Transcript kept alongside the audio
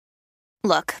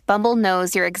Look, Bumble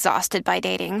knows you're exhausted by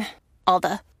dating. All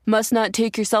the must not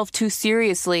take yourself too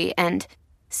seriously and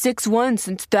 6'1"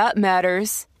 since that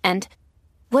matters. And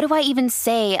what do I even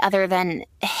say other than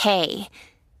hey?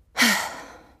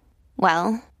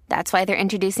 Well, that's why they're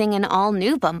introducing an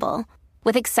all-new Bumble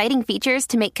with exciting features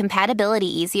to make compatibility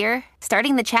easier,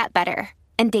 starting the chat better,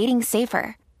 and dating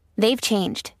safer. They've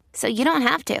changed, so you don't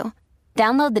have to.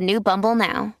 Download the new Bumble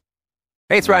now.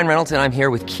 Hey, it's Ryan Reynolds, and I'm here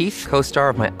with Keith, co-star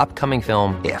of my upcoming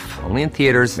film, If, only in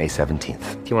theaters May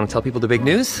 17th. Do you want to tell people the big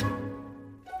news?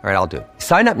 All right, I'll do it.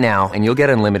 Sign up now and you'll get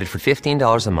unlimited for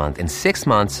 $15 a month and 6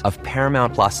 months of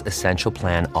Paramount Plus Essential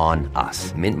Plan on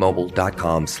us.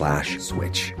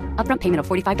 MintMobile.com/switch. Upfront payment of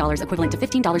 $45 equivalent to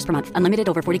 $15 per month. Unlimited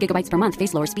over 40 gigabytes per month.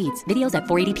 Face lower speeds. Videos at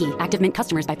 480p. Active Mint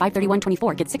customers by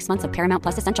 531.24 get 6 months of Paramount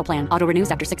Plus Essential Plan. Auto renews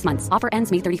after 6 months. Offer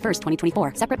ends May 31st,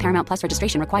 2024. Separate Paramount Plus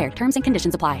registration required. Terms and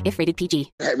conditions apply if rated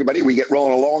PG. Hey, everybody, we get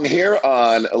rolling along here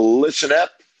on Listen Up.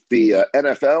 The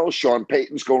NFL, Sean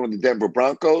Payton's going to the Denver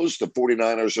Broncos. The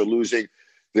 49ers are losing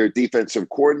their defensive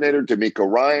coordinator, DeMeco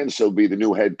Ryans. He'll be the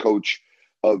new head coach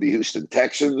of the Houston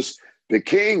Texans. The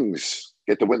Kings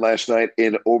get the win last night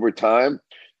in overtime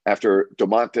after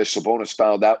Domantas Sabonis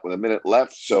fouled out with a minute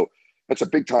left. So that's a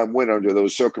big-time win under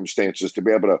those circumstances to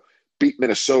be able to beat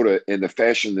Minnesota in the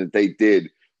fashion that they did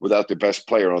without the best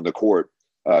player on the court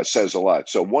says a lot.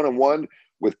 So 1-1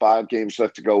 with 5 games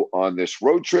left to go on this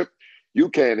road trip. You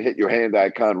can hit your hand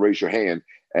icon, raise your hand,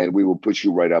 and we will put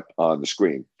you right up on the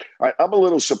screen. All right, I'm a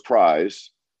little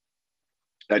surprised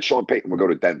that Sean Payton will go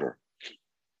to Denver.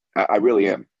 I really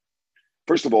am.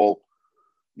 First of all,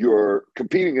 you're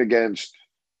competing against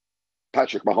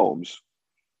Patrick Mahomes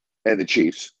and the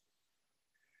Chiefs.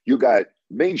 You got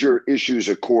major issues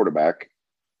at quarterback.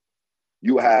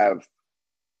 You have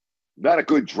not a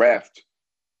good draft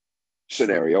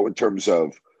scenario in terms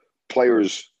of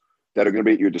players that are going to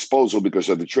be at your disposal because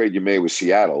of the trade you made with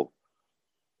Seattle.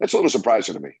 That's a little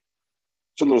surprising to me.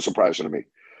 It's a little surprising to me.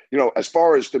 You know, as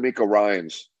far as DeMeco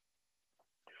Ryans,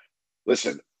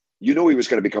 listen, you knew he was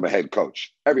going to become a head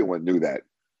coach. Everyone knew that.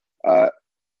 I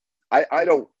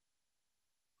don't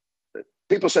 –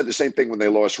 people said the same thing when they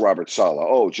lost Robert Saleh.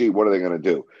 Oh, gee, what are they going to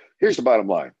do? Here's the bottom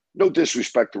line. No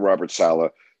disrespect to Robert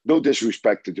Saleh. No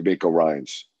disrespect to DeMeco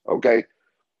Ryans, okay?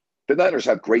 The Niners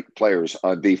have great players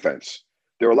on defense.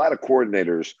 There are a lot of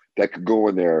coordinators that could go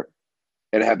in there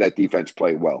and have that defense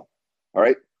play well. All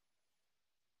right?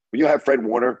 When you have Fred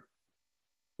Warner,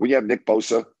 when you have Nick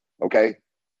Bosa, okay,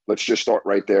 let's just start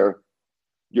right there.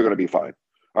 You're going to be fine.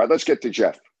 All right, let's get to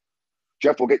Jeff.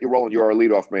 Jeff, we'll get you rolling. You're our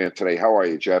leadoff man today. How are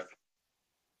you, Jeff?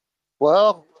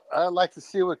 Well, I'd like to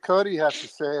see what Cody has to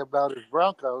say about his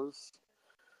Broncos,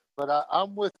 but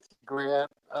I'm with Grant.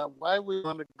 Why we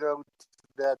want to go to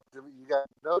that? You got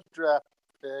no draft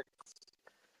picks.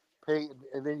 Payton,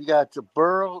 and then you got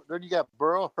Burrow. Then you got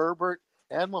Burrow, Herbert,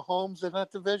 and Mahomes in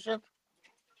that division.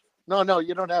 No,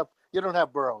 you don't have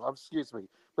Burrow. Excuse me,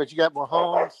 but you got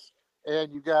Mahomes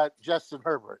and you got Justin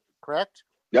Herbert. Correct?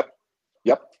 Yep.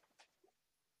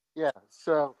 Yeah.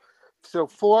 So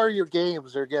 4 of your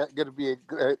games are going to be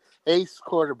ace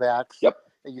quarterbacks. Yep.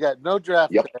 And you got no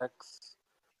draft picks.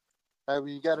 I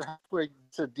mean, you got to halfway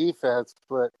to defense,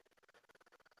 but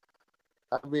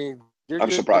I mean, I'm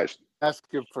surprised.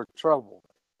 Asking for trouble.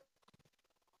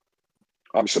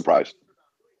 I'm surprised.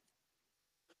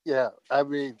 Yeah, I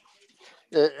mean,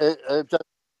 it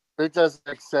doesn't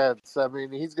make sense. I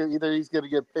mean, he's going to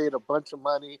get paid a bunch of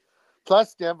money,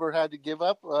 plus Denver had to give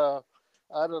up.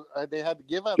 They had to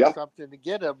give up something to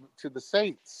get him to the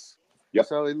Saints. Yep.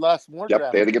 So he lost more.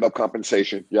 Yep. They had to give up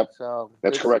compensation. Yep. So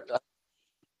that's correct.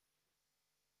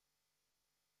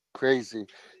 Crazy.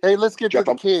 Hey, let's get to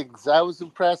the Kings. I was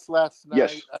impressed last night.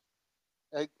 Yes.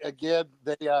 Again,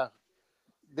 that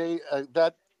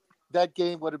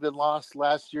game would have been lost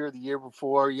last year, the year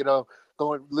before. You know,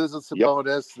 losing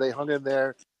Sabonis, they hung in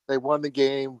there, they won the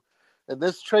game. And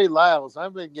this Trey Lyles,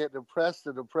 I've been getting impressed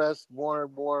more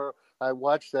and more. I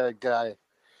watch that guy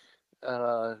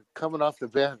coming off the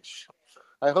bench.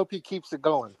 I hope he keeps it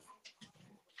going.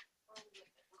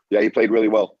 Yeah, he played really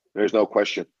well. There's no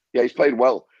question. Yeah, he's played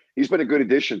well. He's been a good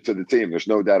addition to the team. There's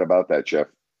no doubt about that, Jeff.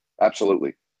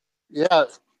 Absolutely. Yeah,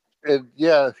 and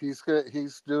he's good. He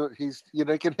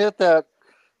can hit that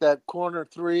corner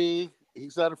three.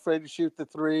 He's not afraid to shoot the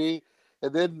three.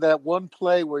 And then that one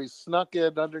play where he snuck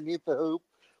in underneath the hoop,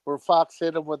 where Fox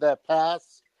hit him with that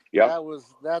pass. Yeah,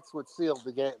 that's what sealed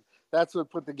the game. That's what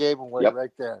put the game away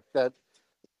right there.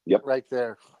 Right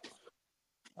there.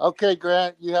 Okay,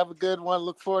 Grant, you have a good one.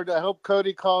 Look forward to. I hope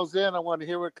Cody calls in. I want to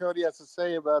hear what Cody has to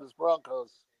say about his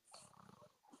Broncos.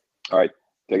 All right,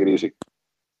 take it easy.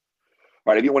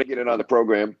 All right, if you want to get in on the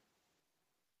program,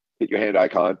 Hit your hand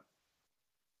icon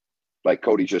like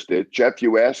Cody just did. Jeff,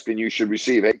 you ask and you should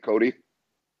receive. Hey, Cody.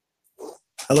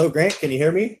 Hello, Grant. Can you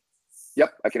hear me?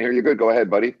 Yep, I can hear you good. Go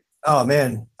ahead, buddy. Oh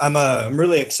man, I'm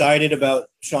really excited about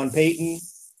Sean Payton.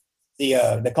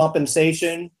 The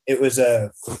compensation. It was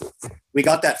we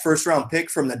got that first round pick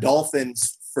from the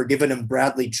Dolphins for giving him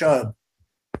Bradley Chubb,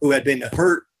 who had been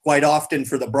hurt quite often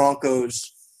for the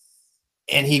Broncos,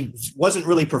 and he wasn't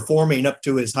really performing up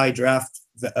to his high draft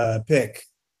pick.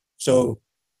 So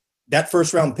that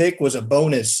first round pick was a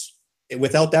bonus.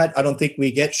 Without that, I don't think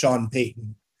we get Sean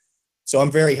Payton. So I'm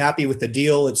very happy with the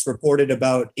deal. It's reported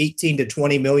about 18 to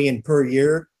 20 million per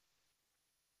year.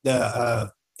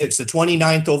 It's the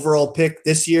 29th overall pick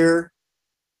this year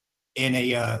and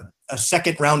a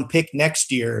second round pick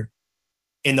next year.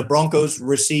 And the Broncos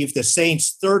receive the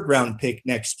Saints' third round pick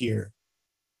next year.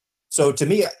 So to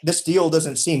me, this deal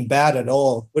doesn't seem bad at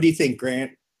all. What do you think,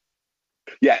 Grant?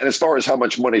 Yeah, and as far as how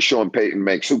much money Sean Payton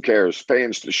makes, who cares?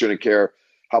 Fans shouldn't care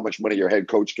how much money your head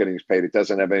coach getting paid. It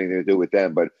doesn't have anything to do with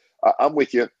them. But I'm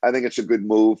with you. I think it's a good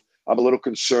move. I'm a little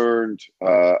concerned,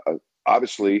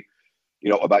 obviously,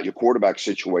 about your quarterback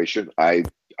situation. I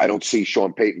don't see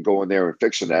Sean Payton going there and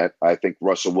fixing that. I think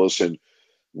Russell Wilson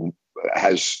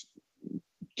has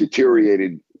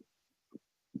deteriorated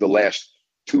the last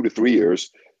 2 to 3 years.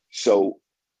 So,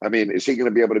 I mean, is he going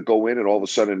to be able to go in and all of a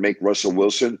sudden make Russell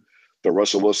Wilson the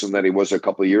Russell Wilson that he was a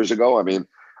couple of years ago? I mean,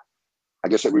 I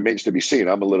guess it remains to be seen.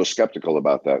 I'm a little skeptical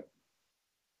about that.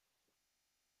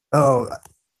 Oh,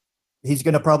 he's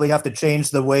going to probably have to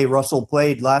change the way Russell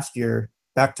played last year,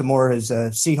 back to more his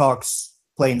Seahawks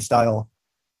playing style.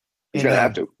 He's going to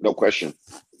have to, no question.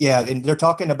 Yeah, and they're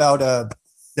talking about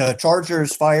the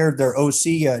Chargers fired their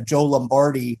OC, Joe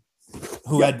Lombardi,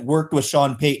 who had worked with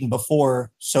Sean Payton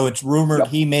before. So it's rumored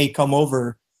he may come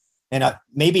over, and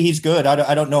maybe he's good.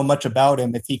 I don't know much about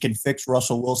him, if he can fix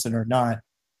Russell Wilson or not.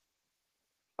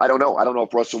 I don't know. I don't know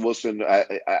if Russell Wilson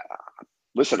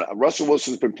listen, Russell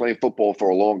Wilson's been playing football for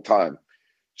a long time.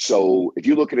 So if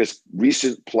you look at his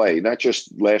recent play, not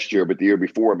just last year, but the year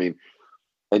before, I mean,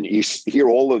 and you hear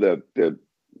all of the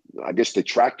I guess,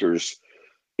 detractors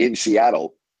in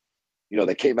Seattle,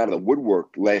 that came out of the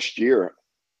woodwork last year.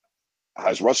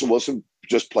 Has Russell Wilson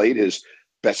just played his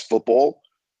best football?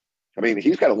 I mean,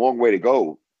 he's got a long way to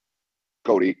go,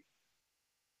 Cody,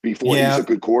 before he's a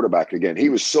good quarterback again. He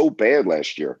was so bad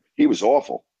last year. He was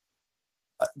awful.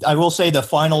 I will say the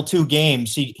final 2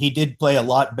 games, he did play a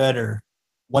lot better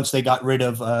once they got rid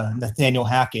of Nathaniel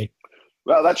Hackett.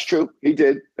 Well, that's true. He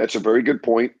did. That's a very good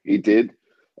point. He did.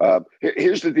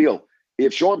 Here's the deal.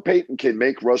 If Sean Payton can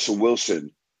make Russell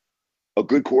Wilson a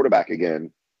good quarterback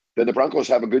again, then the Broncos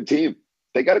have a good team.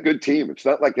 They got a good team. It's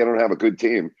not like they don't have a good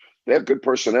team. They have good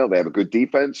personnel. They have a good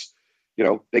defense.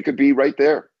 They could be right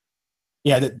there.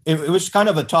 Yeah, it was kind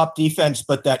of a top defense,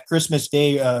 but that Christmas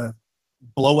Day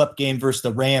blow-up game versus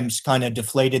the Rams kind of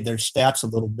deflated their stats a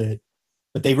little bit.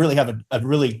 But they really have a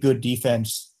really good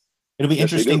defense. It'll be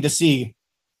interesting to see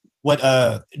what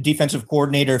defensive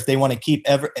coordinator, if they want to keep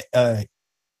Ejiro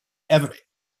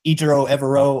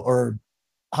Evero or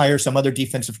hire some other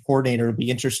defensive coordinator. It'll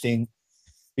be interesting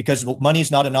because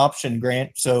money's not an option,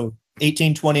 Grant. So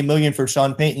 18-20 million for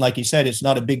Sean Payton, like you said, it's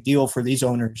not a big deal for these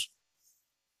owners.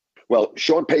 Well,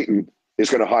 Sean Payton is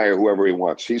going to hire whoever he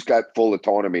wants. He's got full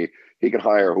autonomy. He can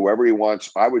hire whoever he wants.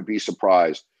 I would be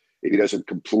surprised if he doesn't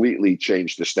completely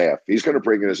change the staff. He's going to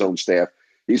bring in his own staff.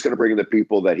 He's going to bring in the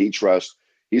people that he trusts.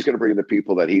 He's going to bring in the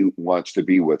people that he wants to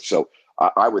be with. So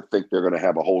I would think they're going to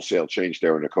have a wholesale change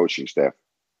there in the coaching staff.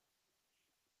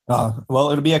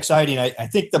 Well, it'll be exciting. I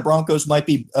think the Broncos might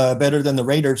be better than the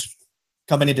Raiders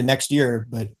coming into next year,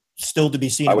 but still to be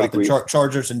seen about the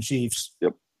Chargers and Chiefs.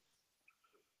 Yep.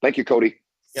 Thank you, Cody.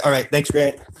 All right. Thanks,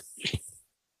 Grant.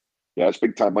 Yeah, it's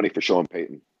big time money for Sean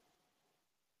Payton.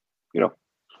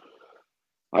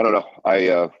 I don't know.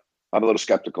 I'm a little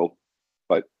skeptical,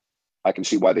 but I can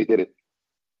see why they did it.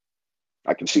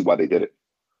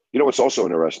 What's also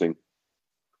interesting?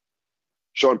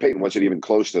 Sean Payton wasn't even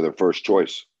close to their first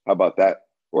choice. How about that?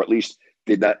 Or at least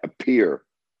did not appear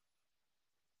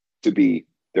to be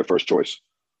their first choice.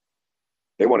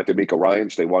 They wanted DeMeco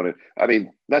Ryans.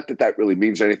 Not that really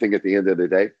means anything at the end of the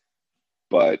day,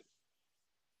 but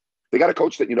they got a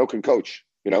coach that can coach.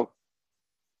 He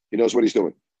knows what he's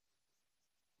doing.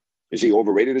 Is he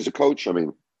overrated as a coach? I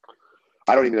mean,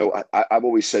 I don't even know. I've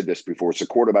always said this before. It's a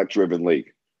quarterback-driven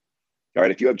league. All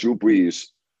right, if you have Drew Brees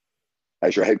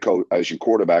as your head coach, as your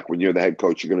quarterback, when you're the head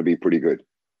coach, you're going to be pretty good.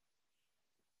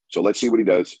 So let's see what he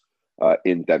does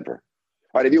in Denver.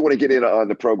 All right, if you want to get in on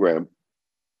the program,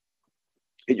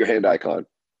 hit your hand icon,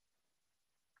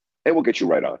 and we'll get you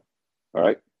right on. All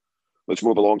right? Let's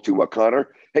move along to Connor.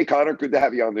 Hey, Connor, good to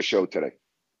have you on the show today.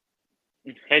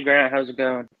 Hey, Grant, how's it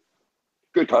going?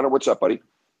 Good, Connor. What's up, buddy?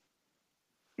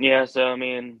 Yeah, so, I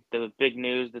mean, the big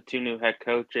news, the two new head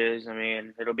coaches, I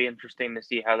mean, it'll be interesting to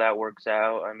see how that works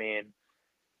out. I mean,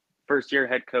 first-year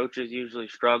head coaches usually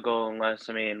struggle unless,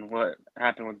 I mean, what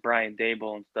happened with Brian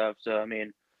Daboll and stuff. So, I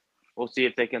mean, we'll see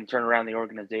if they can turn around the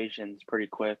organizations pretty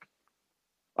quick.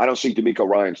 I don't see DeMeco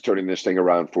Ryans turning this thing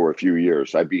around for a few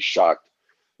years. I'd be shocked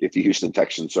if the Houston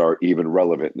Texans are even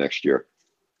relevant next year.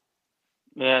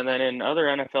 Yeah, and then in other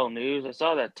NFL news, I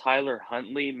saw that Tyler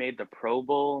Huntley made the Pro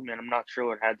Bowl. I mean, I'm not sure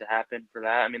what had to happen for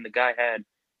that. I mean, the guy had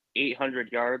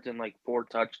 800 yards and like 4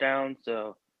 touchdowns.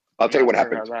 So I'll tell you what sure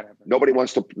happened. how that happened. Nobody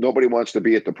wants to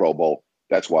be at the Pro Bowl.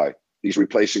 That's why. He's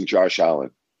replacing Josh Allen.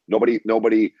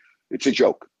 Nobody. It's a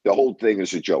joke. The whole thing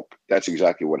is a joke. That's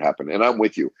exactly what happened. And I'm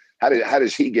with you. How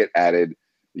does he get added?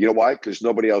 You know why? Because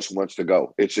nobody else wants to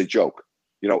go. It's a joke.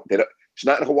 You know, it's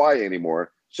not in Hawaii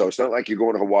anymore. So it's not like you're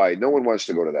going to Hawaii. No one wants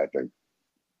to go to that thing.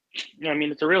 Yeah, I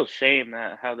mean, it's a real shame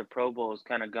that how the Pro Bowl has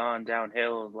kind of gone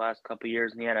downhill the last couple of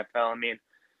years in the NFL. I mean,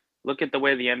 look at the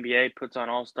way the NBA puts on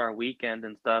All-Star Weekend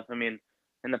and stuff. I mean,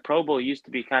 and the Pro Bowl used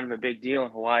to be kind of a big deal in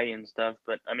Hawaii and stuff.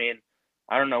 But, I mean,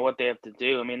 I don't know what they have to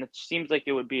do. I mean, it seems like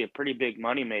it would be a pretty big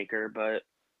moneymaker, but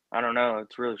I don't know.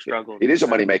 It's really struggled. It is a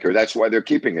moneymaker. That's why they're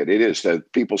keeping it. It is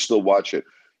that people still watch it.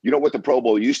 You know what the Pro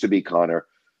Bowl used to be, Connor?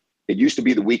 It used to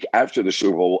be the week after the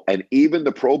Super Bowl, and even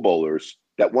the Pro Bowlers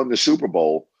that won the Super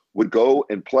Bowl would go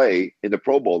and play in the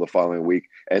Pro Bowl the following week,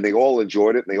 and they all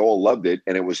enjoyed it, and they all loved it,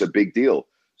 and it was a big deal.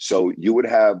 So you would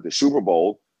have the Super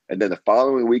Bowl, and then the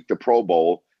following week the Pro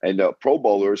Bowl, and the Pro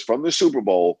Bowlers from the Super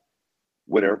Bowl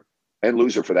winner and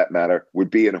loser, for that matter, would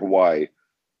be in Hawaii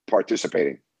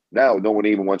participating. Now no one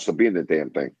even wants to be in the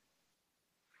damn thing.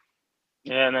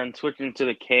 Yeah, and then switching to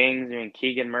the Kings, I mean,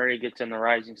 Keegan Murray gets in the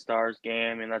Rising Stars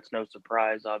game, and that's no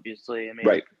surprise, obviously. I mean,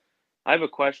 Right. I have a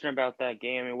question about that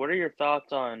game. I mean, what are your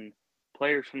thoughts on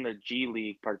players from the G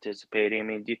League participating? I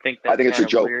mean, do you think that's I think it's a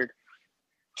joke. weird?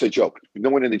 It's a joke.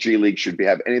 No one in the G League should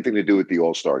have anything to do with the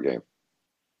All-Star game.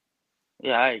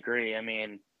 Yeah, I agree. I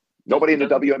mean, Nobody in the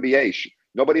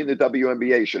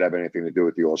WNBA should have anything to do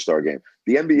with the All-Star game.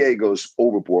 The NBA goes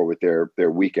overboard with their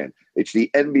weekend. It's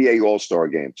the NBA All-Star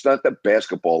game. It's not the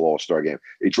basketball All-Star game.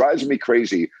 It drives me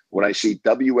crazy when I see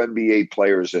WNBA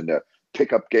players in the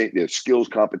pickup game, the skills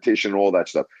competition, all that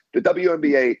stuff. The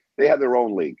WNBA, they have their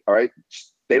own league, all right?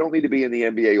 They don't need to be in the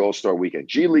NBA All-Star weekend.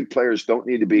 G League players don't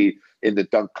need to be in the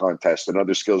dunk contest and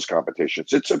other skills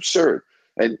competitions. It's absurd.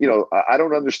 And, you know, I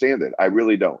don't understand it. I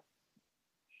really don't.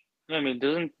 I mean,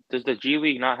 does the G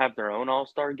League not have their own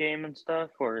All-Star game and stuff,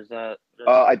 or is that?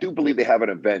 I do believe they have an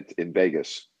event in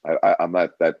Vegas. I'm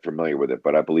not that familiar with it,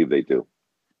 but I believe they do.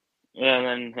 Yeah,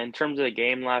 and then in terms of the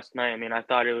game last night, I mean, I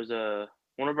thought it was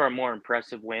one of our more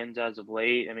impressive wins as of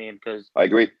late. I mean, because I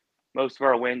agree. Most of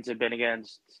our wins have been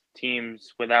against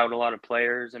teams without a lot of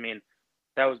players. I mean,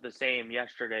 that was the same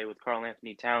yesterday with Karl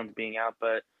Anthony Towns being out,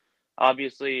 but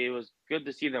obviously it was good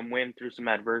to see them win through some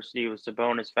adversity with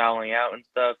Sabonis fouling out and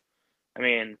stuff. I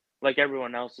mean, like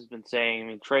everyone else has been saying, I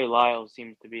mean, Trey Lyles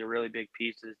seems to be a really big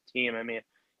piece of this team. I mean,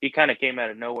 he kind of came out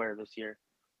of nowhere this year.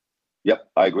 Yep,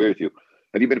 I agree with you.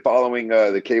 Have you been following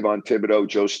the Kayvon Thibodeau,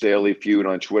 Joe Staley feud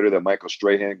on Twitter that Michael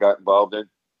Strahan got involved in?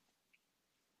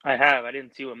 I have. I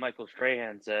didn't see what Michael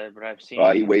Strahan said, but I've seen.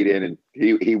 He weighed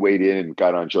in and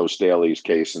got on Joe Staley's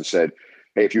case and said,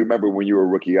 "Hey, if you remember when you were a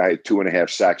rookie, I had 2.5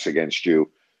 sacks against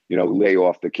you. You know, lay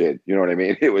off the kid." You know what I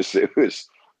mean? It was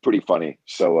pretty funny.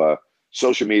 So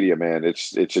social media, man,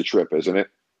 it's a trip, isn't it?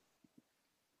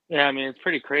 Yeah, I mean, it's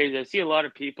pretty crazy. I see a lot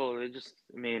of people.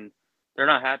 They're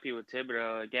not happy with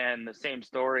Thibodeau. Again, the same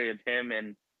story of him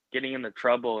and getting into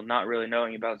trouble and not really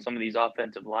knowing about some of these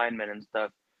offensive linemen and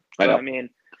stuff. I know. I mean,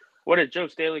 what did Joe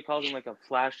Staley call him, like a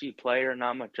flashy player,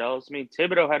 not much else? I mean,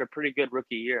 Thibodeau had a pretty good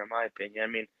rookie year, in my opinion. I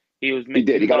mean, he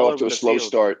did. He got off to a slow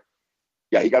start.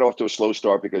 Yeah, he got off to a slow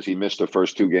start because he missed the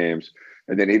first 2 games.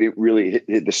 And then he didn't really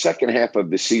hit the second half of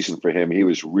the season for him. He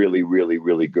was really, really,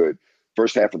 really good.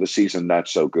 First half of the season, not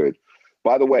so good.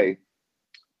 By the way,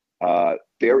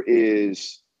 there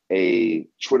is a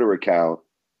Twitter account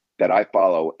that I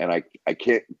follow, and I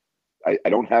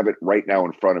don't have it right now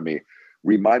in front of me.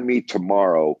 Remind me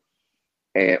tomorrow,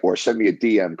 or send me a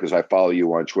DM because I follow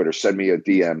you on Twitter. Send me a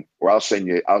DM, or I'll send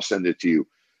it to you.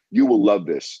 You will love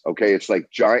this. Okay, it's like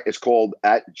Giant. It's called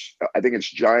I think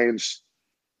it's Giants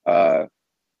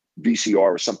VCR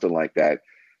or something like that.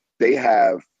 They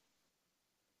have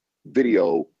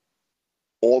video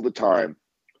all the time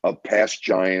of past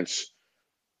Giants,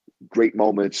 great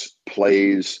moments,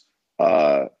 plays,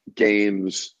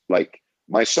 games. Like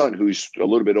my son, who's a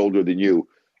little bit older than you,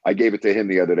 I gave it to him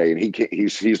the other day, and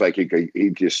he's like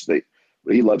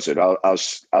he loves it.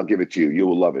 I'll give it to you. You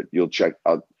will love it. You'll check.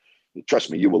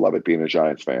 Trust me, you will love it being a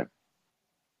Giants fan.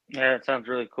 Yeah, it sounds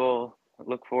really cool. I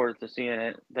look forward to seeing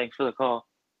it. Thanks for the call.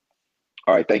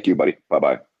 All right, thank you, buddy.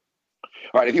 Bye-bye.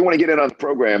 All right, if you want to get in on the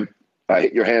program,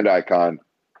 hit your hand icon,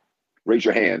 raise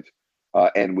your hand,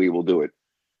 and we will do it.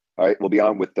 All right, we'll be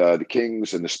on with the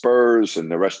Kings and the Spurs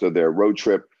and the rest of their road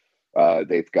trip.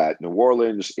 They've got New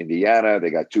Orleans, Indiana. They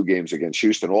got 2 games against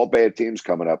Houston. All bad teams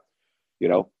coming up,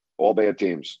 all bad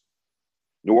teams.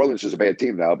 New Orleans is a bad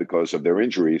team now because of their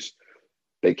injuries.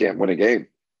 They can't win a game,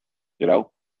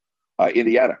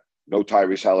 Indiana, no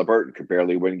Tyrese Halliburton, can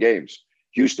barely win games.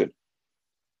 Houston,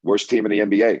 worst team in the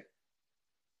NBA.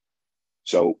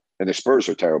 So, and the Spurs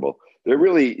are terrible. They're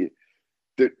really,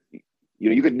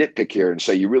 you could nitpick here and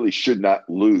say you really should not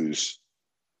lose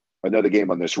another game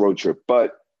on this road trip,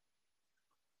 but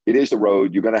it is the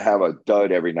road. You're going to have a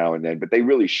dud every now and then, but they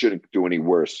really shouldn't do any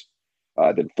worse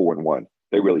than 4-1.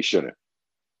 They really shouldn't.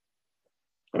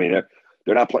 I mean,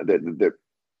 they're not playing.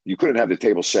 You couldn't have the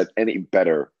table set any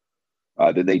better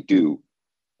than they do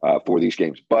for these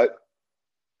games. But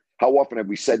how often have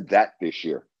we said that this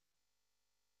year?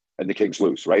 And the Kings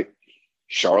lose, right?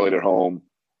 Charlotte at home,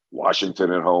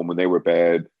 Washington at home when they were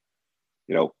bad,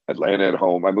 Atlanta at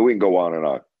home. I mean, we can go on and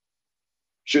on.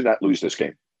 Should not lose this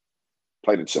game.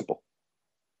 Plain and simple.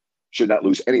 Should not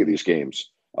lose any of these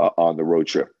games on the road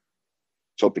trip.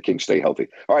 Let's hope the Kings stay healthy.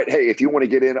 All right, hey, if you want to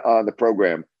get in on the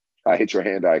program, hit your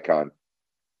hand icon,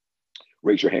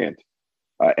 raise your hand,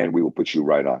 and we will put you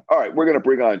right on. All right, we're going to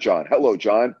bring on John. Hello,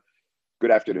 John.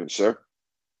 Good afternoon, sir.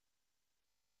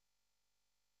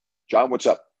 John, what's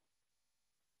up?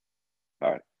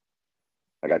 All right.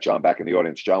 I got John back in the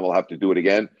audience. John will have to do it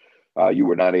again. You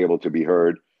were not able to be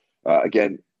heard.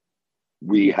 Again,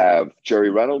 we have Jerry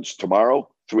Reynolds tomorrow,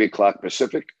 3 o'clock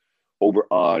Pacific, over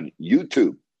on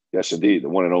YouTube. Yes, indeed. The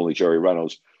one and only Jerry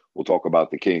Reynolds will talk about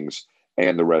the Kings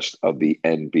and the rest of the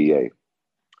NBA.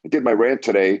 I did my rant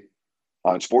today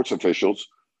on sports officials.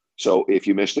 So if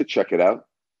you missed it, check it out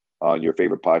on your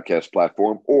favorite podcast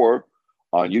platform or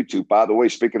on YouTube. By the way,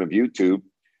 speaking of YouTube,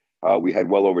 we had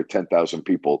well over 10,000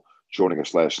 people joining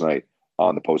us last night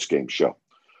on the post-game show.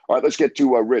 All right, let's get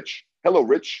to Rich. Hello,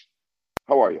 Rich.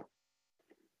 How are you?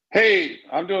 Hey,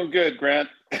 I'm doing good, Grant.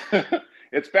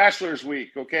 It's Bachelor's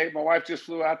Week, okay? My wife just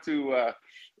flew out to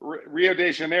Rio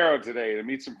de Janeiro today to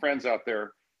meet some friends out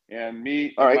there. And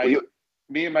me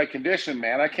and my condition,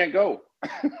 man, I can't go.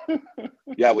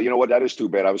 Yeah, well, you know what? That is too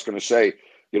bad. I was going to say,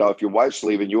 if your wife's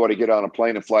leaving, you ought to get on a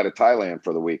plane and fly to Thailand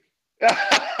for the week.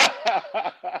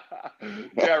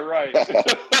 Yeah, right.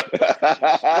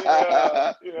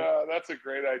 yeah, that's a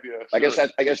great idea. Sure.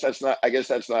 I guess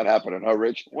that's not happening, huh,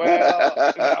 Rich?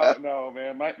 Well, no,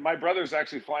 man. My brother's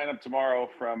actually flying up tomorrow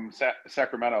from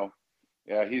Sacramento.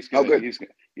 Yeah, he's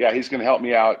gonna help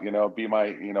me out. Be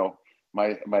my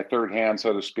my third hand,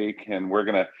 so to speak. And we're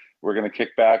gonna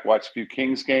kick back, watch a few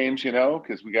Kings games.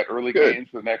 Because we got early games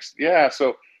for the next. Yeah,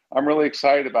 so I'm really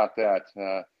excited about that.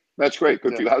 That's great.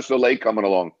 Good for you. How's the lake coming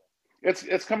along?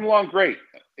 It's coming along great.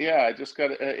 Yeah, I just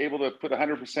got able to put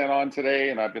 100% on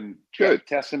today, and I've been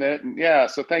testing it. And yeah,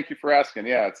 so thank you for asking.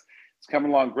 Yeah, it's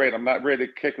coming along great. I'm not ready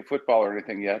to kick a football or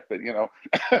anything yet, but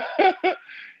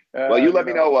well, you let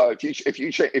me know if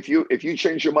you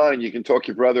change your mind, you can talk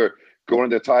your brother going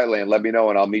to Thailand. Let me know,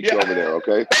 and I'll meet you over there.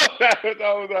 Okay?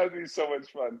 that would be so much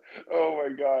fun. Oh my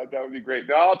God, that would be great.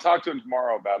 Now I'll talk to him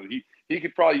tomorrow about it. He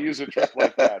could probably use a trip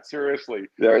like that. Seriously.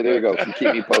 There you go.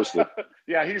 Keep me posted.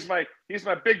 Yeah, he's my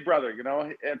big brother.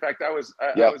 In fact,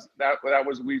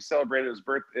 we celebrated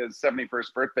his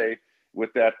 71st birthday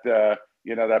with that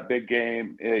that big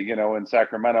game in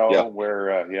Sacramento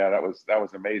where that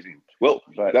was amazing. Well,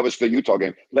 that was the Utah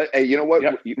game. Hey, you know what?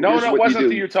 Yep. No, it wasn't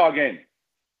the Utah game.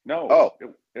 No.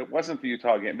 It wasn't the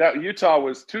Utah game. That Utah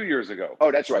was 2 years ago.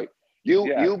 Oh, that's right.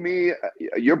 You, me,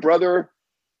 your brother,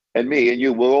 and me, and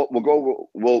you we'll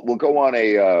go on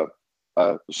a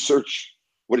search.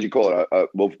 What did you call it?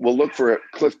 We'll look for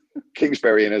Cliff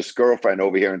Kingsbury and his girlfriend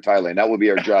over here in Thailand. That will be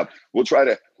our job. We'll try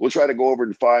to go over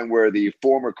and find where the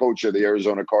former coach of the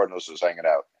Arizona Cardinals is hanging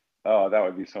out. Oh, that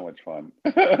would be so much fun.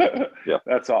 Yeah,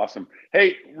 that's awesome.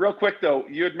 Hey, real quick though,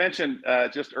 you had mentioned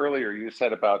just earlier. You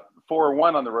said about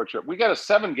 4-1 on the road trip. We got a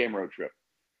 7-game road trip,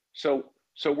 so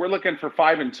we're looking for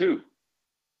 5-2.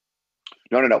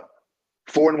 No.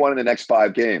 4-1 in the next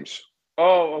 5 games.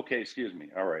 Oh, okay. Excuse me.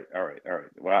 All right.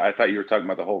 Well, I thought you were talking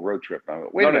about the whole road trip.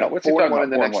 Wait a minute. What's 4-1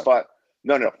 in the next 5?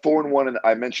 No. 4-1, and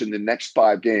I mentioned the next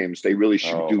 5 games. They really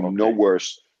should do no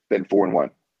worse than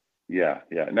 4-1. Yeah.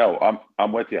 No,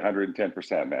 I'm with you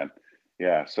 110%, man.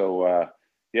 Yeah. So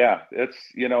Yeah, it's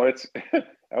that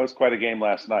was quite a game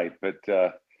last night, but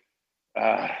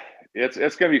it's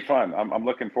going to be fun. I'm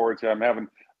looking forward to it. I'm having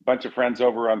a bunch of friends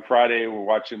over on Friday. We're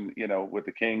watching, with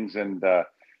the Kings and good.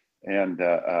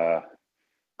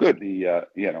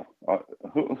 The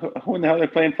who in the hell are they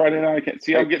playing Friday night? I can't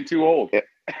see. I'm getting too old.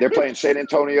 They're playing San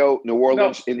Antonio, New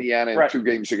Orleans, Indiana, and 2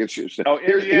 games against Houston. Oh,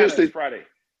 here's the Friday.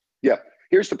 Yeah,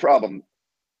 here's the problem.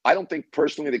 I don't think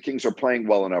personally the Kings are playing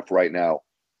well enough right now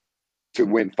to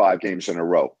win 5 games in a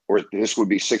row, or this would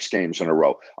be 6 games in a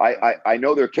row. I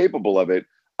know they're capable of it.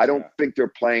 I don't think they're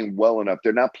playing well enough.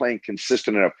 They're not playing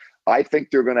consistent enough. I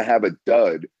think they're going to have a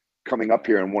dud coming up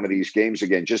here in one of these games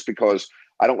again, just because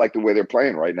I don't like the way they're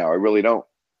playing right now. I really don't.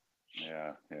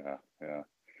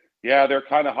 Yeah, they're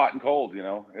kind of hot and cold,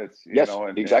 It's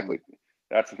exactly. And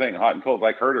that's the thing, hot and cold,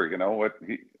 like Herter,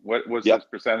 what was his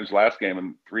percentage last game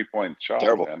in 3-point shot?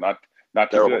 Terrible. Man?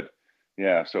 Not too good.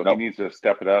 Yeah, so he needs to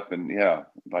step it up, and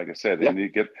like I said, they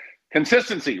need to get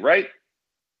consistency, right?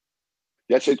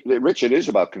 Yes, Rich, it is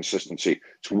about consistency.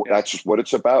 That's just what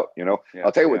it's about,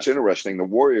 I'll tell you what's interesting. The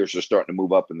Warriors are starting to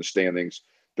move up in the standings.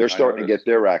 They're starting to get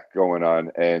their act going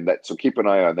on, and so keep an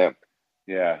eye on them.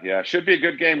 Yeah. Should be a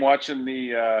good game watching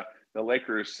the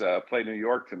Lakers play New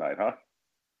York tonight, huh?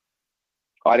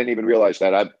 I didn't even realize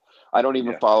that. I don't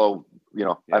even follow.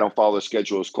 I don't follow the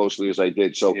schedule as closely as I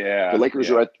did. So the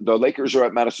Lakers are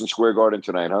at Madison Square Garden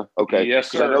tonight, huh? Okay.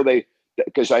 Yes, sir. I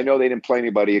know they didn't play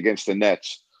anybody against the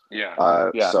Nets. Yeah.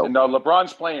 So no,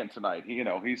 LeBron's playing tonight.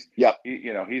 He's not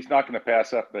going to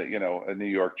pass up a New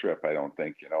York trip. I don't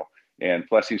think. And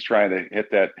plus he's trying to hit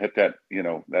that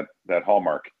that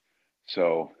hallmark.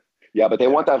 So but they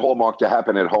want that hallmark to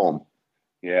happen at home.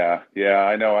 Yeah,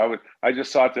 I know. I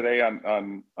just saw today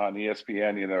on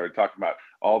ESPN. They're talking about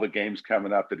all the games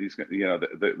coming up that he's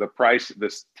the price,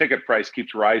 this ticket price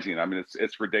keeps rising. I mean,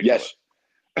 it's ridiculous.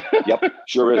 Yes. Yep.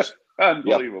 Sure is.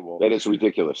 Unbelievable. That is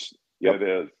ridiculous. Yep. It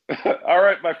is. All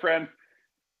right, my friend.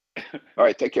 All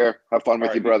right. Take care. Have fun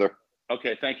with your brother.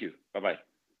 Okay. Thank you. Bye-bye.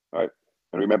 All right.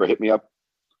 And remember, hit me up.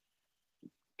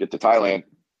 Get to Thailand.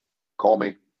 Call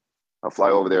me. I'll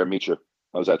fly over there and meet you.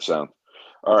 How's that sound?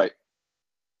 All right.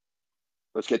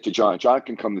 Let's get to John. John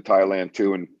can come to Thailand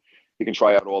too, and he can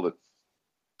try out all the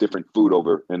different food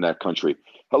over in that country.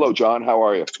 Hello, John. How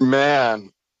are you?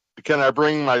 Man, can I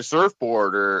bring my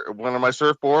surfboard or one of my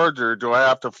surfboards, or do I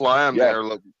have to fly on there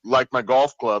like my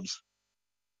golf clubs?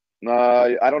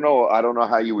 I don't know. I don't know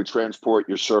how you would transport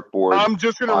your surfboard. I'm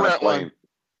just going to rent one.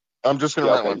 I'm just going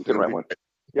to rent one. You can rent one.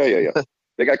 Yeah.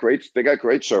 They got great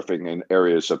surfing in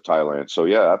areas of Thailand. So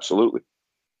yeah, absolutely.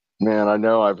 Man, I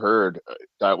know. I've heard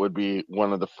that would be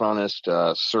one of the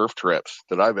funnest surf trips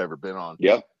that I've ever been on.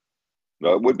 Yeah,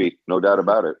 no, it would be, no doubt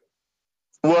about it.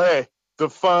 Well, hey, the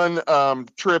fun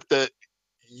trip that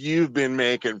you've been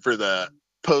making for the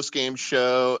post-game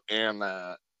show and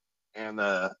the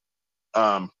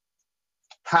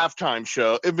halftime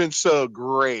show, it's been so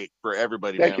great for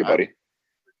everybody. Thank you, buddy.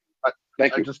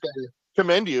 Thank you. I just got to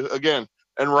commend you again,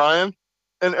 and Ryan,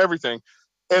 and everything.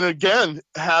 And again,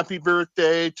 happy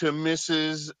birthday to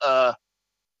Mrs.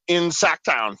 In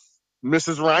Sacktown,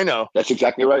 Mrs. Rhino. That's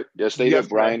exactly right. Yes, they did.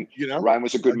 Ryan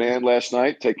was a good man last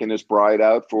night, taking his bride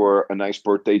out for a nice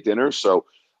birthday dinner. So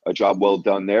a job well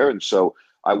done there. And so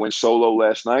I went solo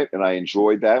last night, and I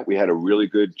enjoyed that. We had a really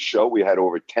good show. We had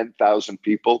over 10,000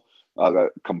 people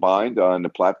combined on the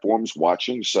platforms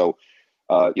watching. So,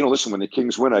 listen, when the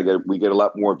Kings win, we get a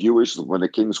lot more viewers. When the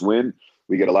Kings win,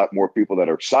 we get a lot more people that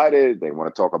are excited. They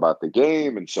want to talk about the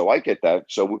game. And so I get that.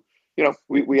 So,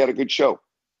 we had a good show. It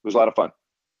was a lot of fun.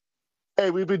 Hey,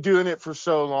 we've been doing it for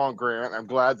so long, Grant. I'm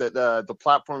glad that the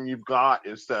platform you've got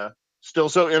is still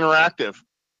so interactive.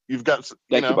 You've got,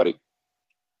 Thank you, buddy.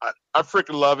 I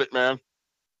freaking love it, man.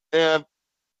 And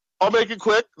I'll make it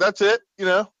quick. That's it.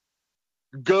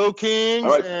 Go Kings,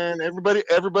 right. And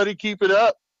everybody keep it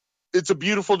up. It's a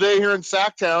beautiful day here in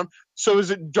Sacktown. So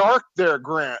is it dark there,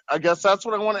 Grant? I guess that's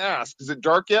what I want to ask. Is it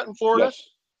dark yet in Florida?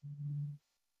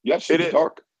 Yes, it is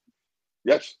dark.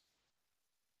 Yes.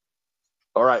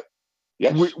 All right.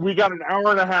 Yes. We got an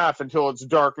hour and a half until it's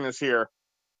darkness here.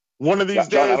 One of these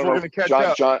days we're going to catch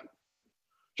up.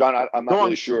 John, I'm not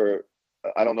really sure.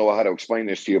 I don't know how to explain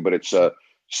this to you, but it's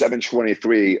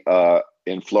 7:23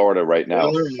 in Florida right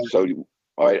now. So,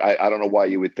 all right, I don't know why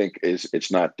you would think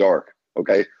it's not dark.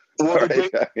 Okay. Well,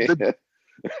 the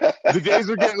days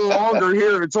are getting longer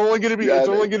here. It's only going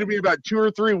to be about 2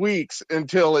 or 3 weeks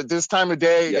until at this time of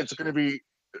day it's going to be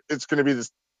this.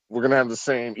 We're going to have the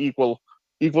same equal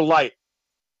light.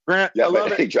 Grant, I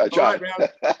love it. Hey, John, right,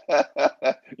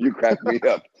 you crack me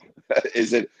up.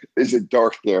 Is it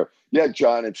dark there? Yeah,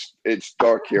 John, it's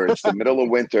dark here. It's the middle of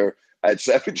winter. at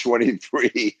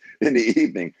 7:23 in the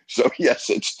evening. So yes,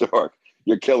 it's dark.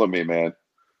 You're killing me, man.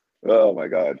 Oh my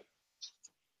God.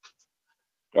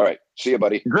 All right. See you,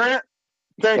 buddy. Grant.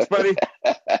 Thanks, buddy.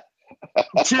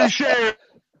 Touche.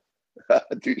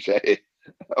 Touche.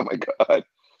 Oh my God.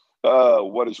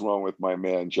 What is wrong with my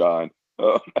man, John?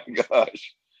 Oh my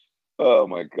gosh. Oh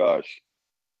my gosh.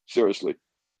 Seriously.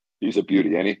 He's a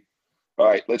beauty, ain't he? All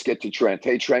right, let's get to Trent.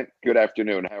 Hey, Trent, good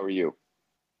afternoon. How are you?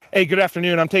 Hey, good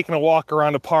afternoon. I'm taking a walk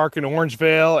around a park in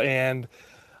Orangevale, and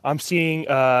I'm seeing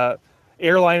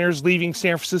airliners leaving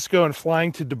San Francisco and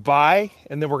flying to Dubai,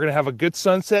 and then we're going to have a good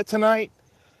sunset tonight.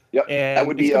 Yep, and that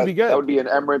would be good. That would be an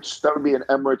Emirates. That would be an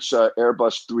Emirates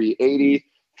Airbus 380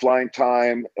 flying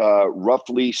time,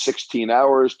 roughly 16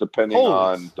 hours, depending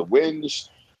on the winds.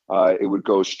 It would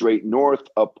go straight north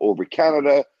up over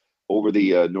Canada, over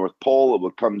the North Pole. It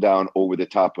would come down over the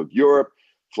top of Europe,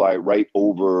 fly right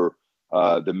over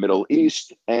the Middle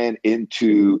East and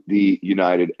into the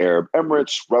United Arab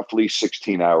Emirates, roughly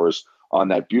 16 hours on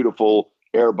that beautiful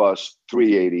Airbus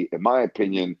 380. In my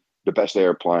opinion, the best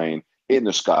airplane in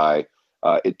the sky.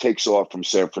 It takes off from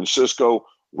San Francisco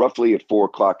roughly at 4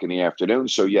 o'clock in the afternoon.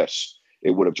 So yes,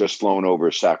 it would have just flown over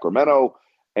Sacramento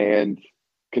and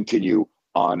continue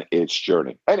on its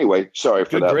journey. Anyway, sorry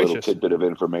for that little tidbit of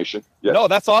information. Yeah. No,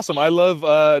 that's awesome. I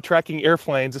love tracking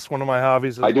airplanes. It's one of my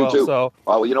hobbies as well. I do too. So,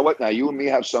 well, you know what? Now you and me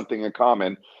have something in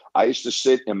common. I used to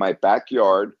sit in my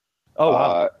backyard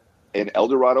in El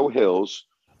Dorado Hills,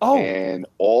 and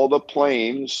all the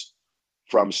planes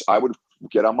I would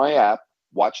get on my app,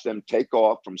 watch them take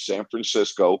off from San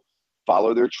Francisco,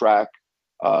 follow their track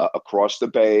across the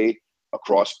bay,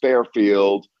 across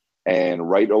Fairfield, and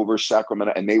right over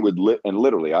Sacramento. And they would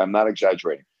literally, I'm not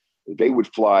exaggerating, they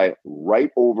would fly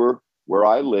right over where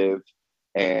I lived,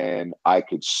 and I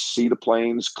could see the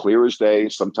planes clear as day.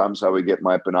 Sometimes I would get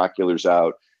my binoculars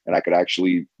out, and I could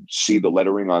actually see the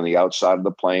lettering on the outside of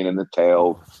the plane and the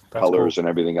tail colors and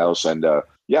everything else. And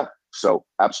so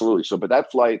absolutely. So, but that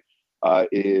flight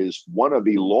is one of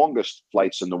the longest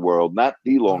flights in the world, not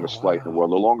the longest flight in the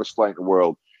world. The longest flight in the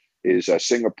world is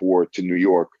Singapore to New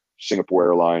York. Singapore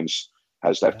Airlines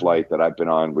has that flight that I've been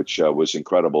on, which was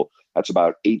incredible. That's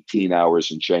about 18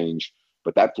 hours and change.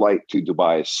 But that flight to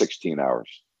Dubai is 16 hours.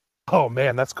 Oh,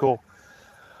 man, that's cool.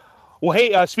 Well,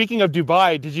 hey, speaking of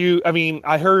Dubai,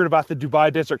 I heard about the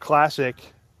Dubai Desert Classic,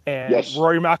 and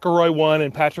Rory McIlroy won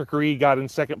and Patrick Reed got in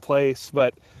second place.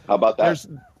 But how about that?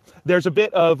 There's a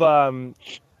bit of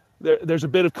there's a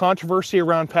bit of controversy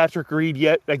around Patrick Reed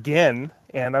yet again,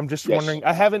 and I'm just wondering.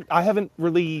 I haven't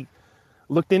really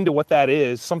looked into what that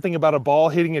is. Something about a ball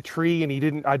hitting a tree and he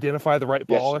didn't identify the right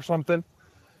ball or something.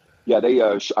 Yeah,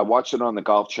 I watched it on the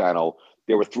Golf Channel.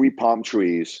 There were 3 palm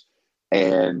trees,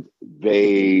 and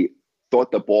they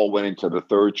thought the ball went into the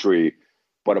third tree,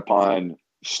 but upon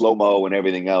slow-mo and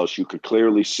everything else, you could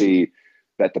clearly see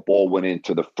that the ball went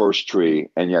into the first tree.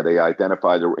 And they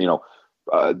identified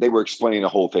they were explaining the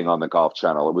whole thing on the Golf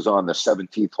Channel. It was on the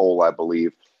 17th hole, I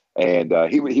believe, and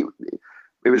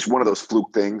it was one of those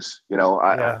fluke things,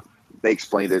 they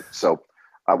explained it. So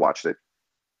I watched it.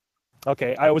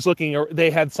 Okay. I was looking, they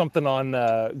had something on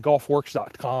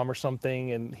golfworks.com or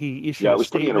something, and he issued it was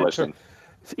pretty interesting.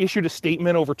 Issued a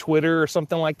statement over Twitter or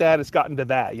something like that. It's gotten to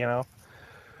that, Yeah.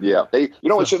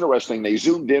 It's interesting. They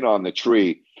zoomed in on the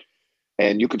tree,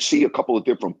 and you could see a couple of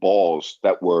different balls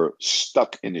that were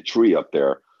stuck in the tree up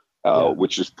there,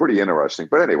 which is pretty interesting.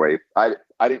 But anyway, I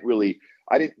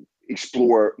didn't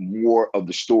explore more of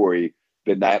the story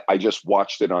than that. I just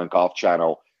watched it on Golf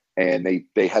Channel, and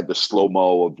they had the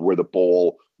slow-mo of where the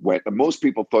ball went. And most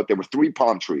people thought there were 3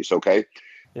 palm trees, okay?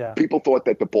 Yeah. People thought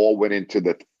that the ball went into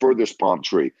the furthest palm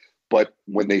tree. But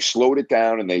when they slowed it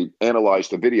down and they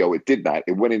analyzed the video, it did not.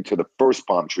 It went into the first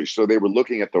palm tree. So they were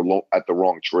looking at the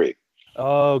wrong tree.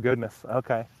 Oh, goodness.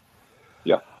 Okay.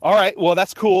 Yeah. All right. Well,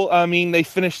 that's cool. They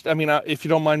finished. If you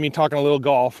don't mind me talking a little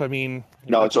golf,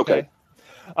 No, it's okay.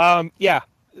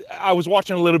 I was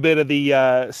watching a little bit of the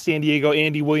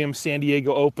Andy Williams San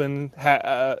Diego Open,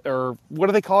 or what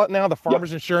do they call it now? The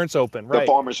Farmers Insurance Open, right? The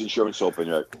Farmers Insurance Open,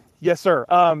 right? Yes, sir.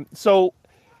 I'm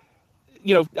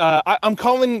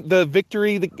calling the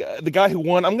victory, the guy who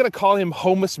won, I'm going to call him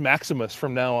Homus Maximus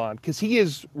from now on, because he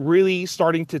is really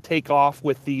starting to take off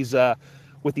with these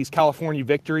California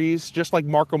victories, just like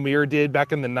Mark O'Meara did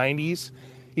back in the 90s.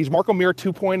 He's Mark O'Meara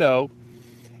 2.0,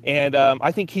 and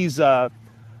I think he's a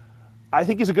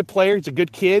good player. He's a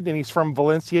good kid, and he's from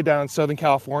Valencia down in Southern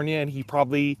California, and he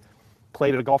probably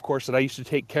played at a golf course that I used to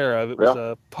take care of. It was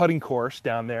a putting course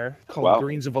down there called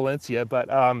Greens of Valencia, but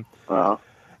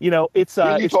it's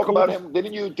didn't you talk cool. about him?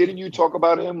 Didn't you talk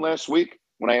about him last week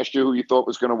when I asked you who you thought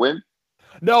was going to win?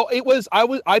 No,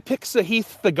 I picked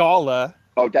Sahith Theegala.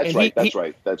 Oh, that's right.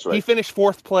 That's right. He finished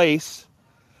 4th place.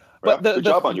 But good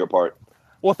job on your part.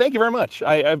 Well, thank you very much.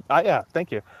 Yeah,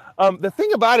 thank you. The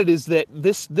thing about it is that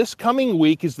this coming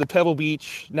week is the Pebble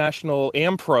Beach National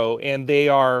Am Pro, and they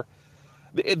are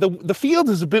the field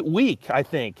is a bit weak. I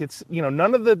think it's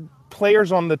none of the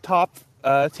players on the top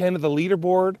 10 of the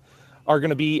leaderboard are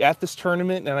going to be at this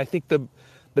tournament, and I think the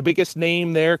biggest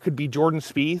name there could be Jordan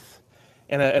Spieth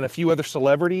and a few other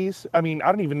celebrities. I mean,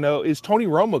 I don't even know, is Tony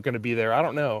Romo going to be there? I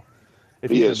don't know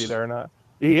if he's going to be there or not.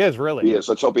 He is, really. He is.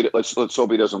 Let's hope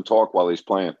he doesn't talk while he's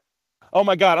playing. Oh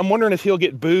my God, I'm wondering if he'll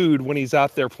get booed when he's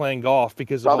out there playing golf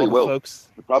because probably of all will. the folks.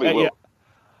 Probably will. Yeah,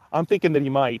 I'm thinking that he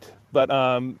might, but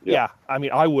yeah. I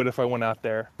mean, I would if I went out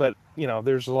there. But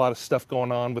there's a lot of stuff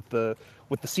going on with the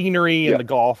scenery and the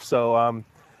golf. So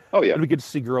it'd be good to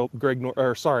see Bill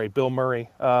Murray.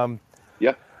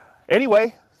 Yeah.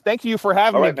 Anyway, thank you for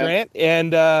having me, Grant.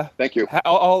 And thank you.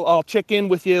 I'll check in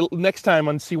with you next time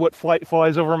and see what flight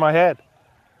flies over my head.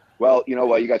 Well, you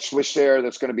got Swissair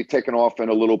that's going to be taking off in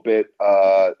a little bit.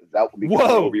 That will be coming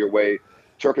over your way.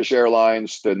 Turkish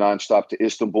Airlines, the nonstop to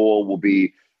Istanbul, will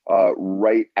be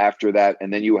right after that.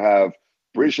 And then you have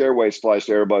British Airways flies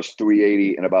to Airbus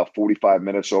 380 in about 45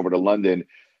 minutes over to London.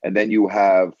 And then you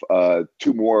have 2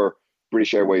 more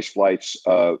British Airways flights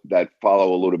that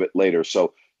follow a little bit later.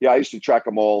 So, yeah, I used to track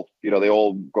them all. They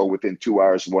all go within 2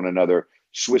 hours of one another.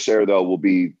 Swissair, though, will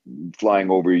be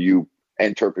flying over you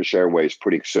and Turkish Airways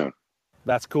pretty soon.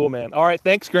 That's cool, man. All right.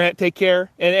 Thanks, Grant. Take care.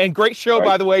 And great show,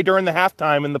 by the way, during the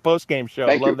halftime and the post-game show.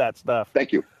 Love that stuff.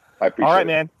 Thank you. I appreciate it. All right,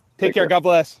 man. Take care. God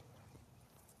bless.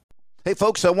 Hey,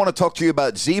 folks, I want to talk to you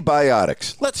about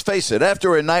Z-Biotics. Let's face it,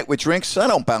 after a night with drinks, I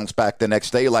don't bounce back the next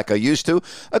day like I used to.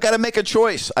 I got to make a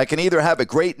choice. I can either have a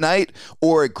great night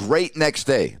or a great next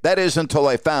day. That is until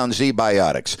I found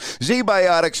Z-Biotics.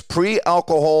 Z-Biotics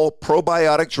pre-alcohol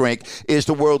probiotic drink is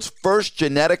the world's first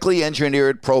genetically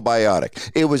engineered probiotic.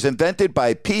 It was invented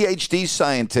by PhD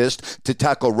scientists to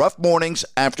tackle rough mornings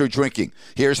after drinking.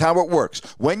 Here's how it works.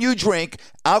 When you drink,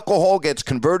 alcohol gets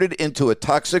converted into a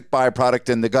toxic byproduct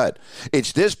in the gut.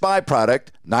 It's this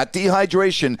byproduct, not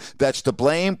dehydration, that's to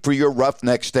blame for your rough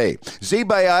next day.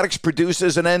 Z-Biotics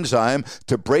produces an enzyme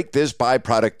to break this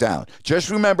byproduct down. Just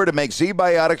remember to make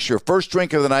Z-Biotics your first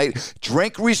drink of the night.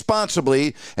 Drink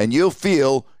responsibly, and you'll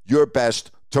feel your best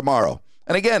tomorrow.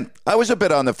 And again, I was a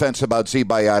bit on the fence about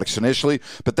Z-Biotics initially,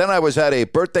 but then I was at a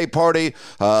birthday party.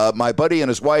 My buddy and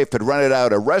his wife had rented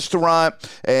out a restaurant,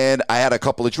 and I had a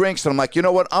couple of drinks, and I'm like, you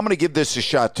know what? I'm going to give this a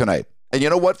shot tonight. And you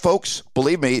know what, folks?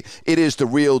 Believe me, it is the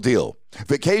real deal.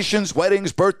 Vacations,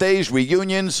 weddings, birthdays,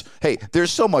 reunions. Hey,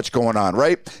 there's so much going on,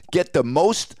 right? Get the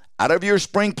most out of your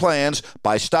spring plans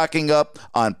by stocking up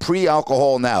on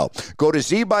pre-alcohol now. Go to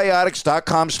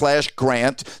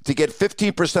zbiotics.com/Grant to get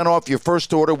 15% off your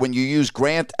first order when you use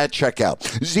Grant at checkout.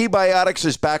 Z-Biotics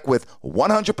is back with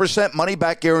 100%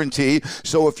 money-back guarantee,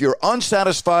 so if you're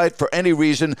unsatisfied for any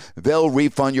reason, they'll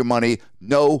refund your money.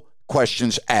 No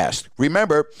questions asked.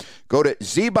 Remember, go to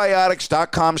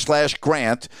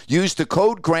zbiotics.com/Grant. Use the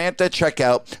code GRANT at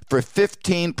checkout for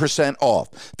 15% off.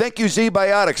 Thank you,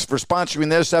 Z-Biotics, for sponsoring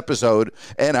this episode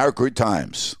and our good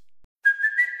times.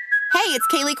 Hey, it's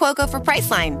Kaylee Cuoco for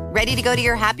Priceline. Ready to go to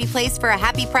your happy place for a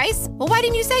happy price? Well, why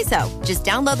didn't you say so? Just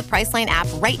download the Priceline app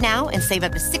right now and save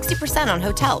up to 60% on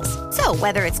hotels. So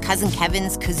whether it's Cousin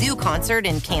Kevin's Kazoo Concert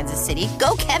in Kansas City,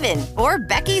 go Kevin, or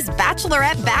Becky's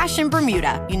Bachelorette Bash in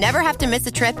Bermuda, you never have to miss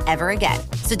a trip ever again.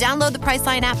 So download the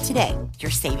Priceline app today. Your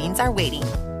savings are waiting.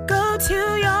 Go to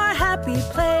your happy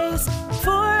place for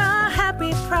a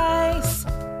happy price.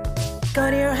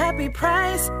 Go to your happy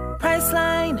price,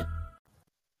 Priceline.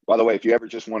 By the way, if you ever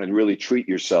just want to really treat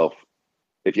yourself,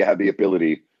 if you have the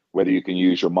ability, whether you can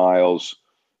use your miles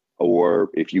or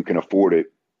if you can afford it,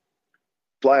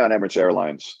 fly on Emirates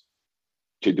Airlines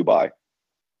to Dubai.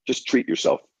 Just treat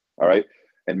yourself, all right?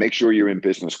 And make sure you're in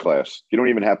business class. You don't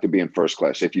even have to be in first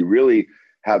class. If you really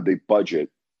have the budget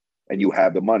and you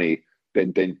have the money,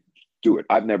 then do it.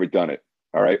 I've never done it,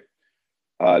 all right?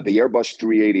 The Airbus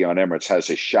 380 on Emirates has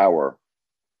a shower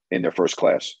in their first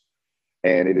class.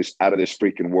 And it is out of this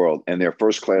freaking world. And their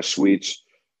first class suites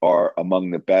are among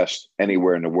the best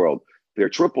anywhere in the world.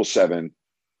 Their 777,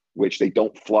 which they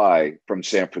don't fly from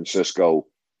San Francisco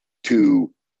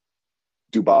to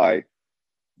Dubai,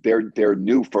 their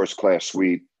new first class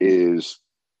suite is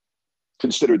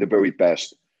considered the very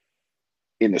best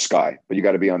in the sky. But you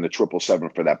got to be on the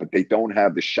 777 for that. But they don't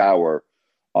have the shower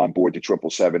on board the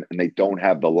 777, and they don't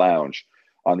have the lounge.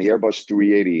 On the Airbus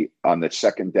 380, on the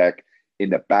second deck, in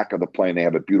the back of the plane, they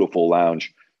have a beautiful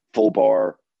lounge, full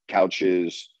bar,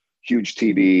 couches, huge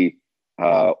TV,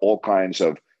 all kinds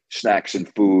of snacks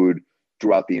and food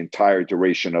throughout the entire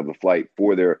duration of the flight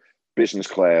for their business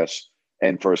class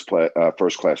and first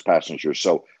class passengers.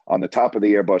 So on the top of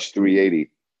the Airbus 380,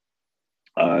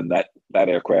 that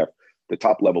aircraft, the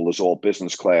top level is all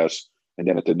business class, and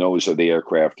then at the nose of the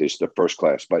aircraft is the first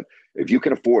class. But if you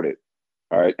can afford it,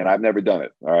 all right, and I've never done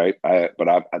it, all right,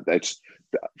 it's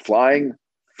flying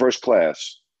first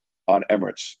class on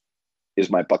Emirates is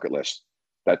my bucket list.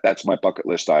 That's my bucket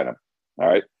list item. All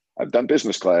right, I've done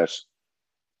business class,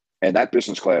 and that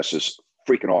business class is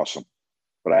freaking awesome,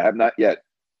 but I have not yet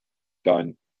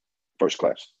done first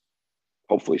class.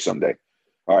 Hopefully someday.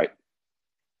 All right,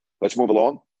 let's move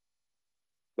along.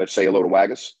 Let's say hello to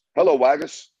Waggis. Hello,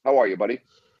 Waggis. How are you, buddy?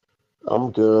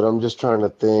 I'm good. I'm just trying to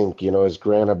think, is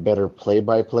Grant a better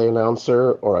play-by-play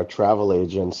announcer or a travel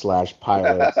agent /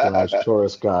 pilot /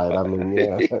 tourist guide? I mean,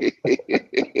 yeah.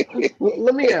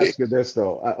 Let me ask you this,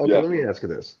 though. Let me ask you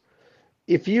this.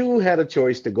 If you had a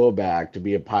choice to go back to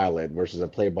be a pilot versus a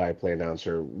play-by-play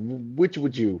announcer, which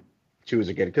would you choose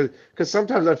again? Because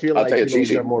sometimes I feel like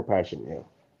you have more passion. Yeah,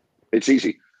 it's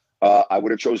easy. I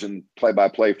would have chosen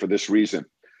play-by-play for this reason.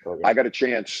 Okay. I got a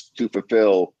chance to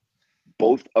fulfill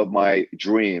both of my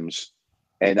dreams,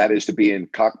 and that is to be in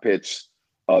cockpits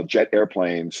of jet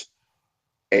airplanes.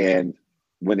 And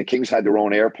when the Kings had their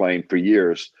own airplane for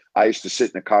years, I used to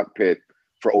sit in the cockpit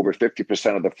for over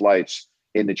 50% of the flights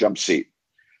in the jump seat.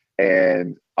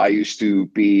 And I used to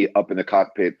be up in the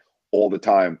cockpit all the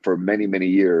time for many, many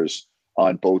years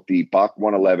on both the Bach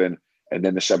 111 and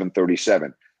then the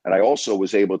 737. And I also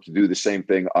was able to do the same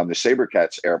thing on the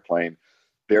Sabercats airplane,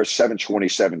 their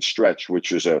 727 stretch,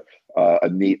 which is a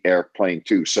neat airplane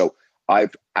too. So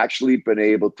I've actually been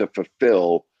able to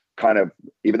fulfill kind of,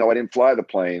 even though I didn't fly the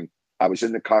plane, I was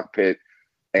in the cockpit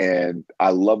and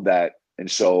I love that.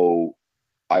 And so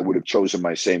I would have chosen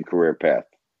my same career path.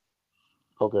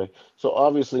 Okay. So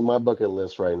obviously my bucket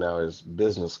list right now is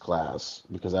business class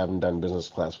because I haven't done business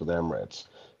class with Emirates.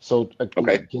 So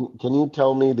can you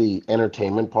tell me the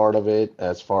entertainment part of it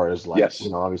as far as yes.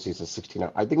 Obviously it's a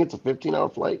 16-hour, I think it's a 15-hour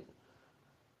flight.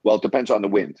 Well, it depends on the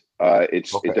wind. And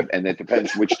it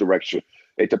depends which direction.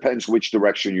 It depends which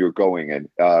direction you're going in.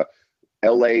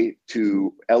 LA,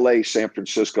 San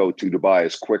Francisco to Dubai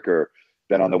is quicker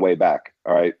than on the way back.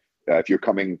 All right. If you're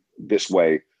coming this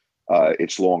way,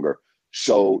 it's longer.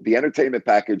 So the entertainment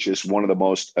package is one of the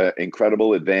most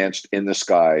incredible, advanced in the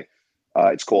sky.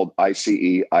 It's called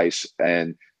ICE,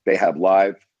 and they have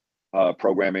live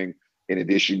programming in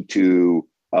addition to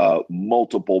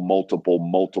multiple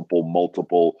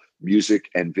music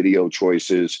and video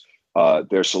choices.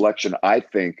 Their selection, I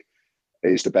think,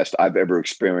 is the best I've ever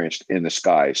experienced in the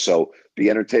sky. So the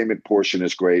entertainment portion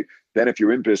is great. Then if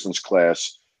you're in business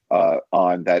class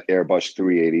on that Airbus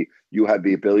 380, you have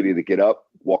the ability to get up,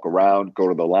 walk around, go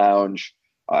to the lounge,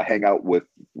 hang out with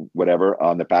whatever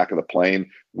on the back of the plane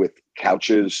with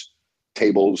couches,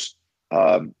 tables.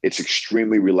 It's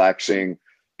extremely relaxing.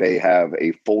 They have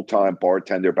a full-time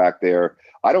bartender back there.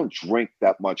 I don't drink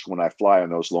that much when I fly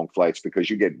on those long flights because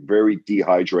you get very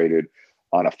dehydrated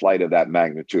on a flight of that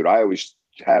magnitude. I always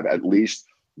have at least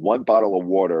one bottle of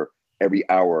water every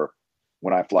hour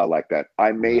when I fly like that.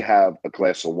 I may have a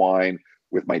glass of wine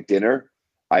with my dinner.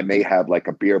 I may have like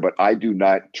a beer, but I do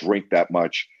not drink that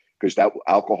much because that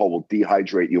alcohol will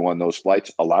dehydrate you on those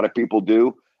flights. A lot of people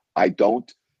do. I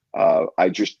don't. I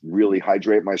just really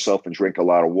hydrate myself and drink a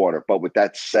lot of water. But with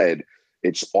that said,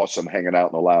 it's awesome hanging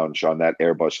out in the lounge on that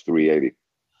Airbus 380.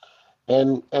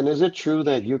 And is it true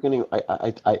that you can?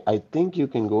 I think you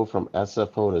can go from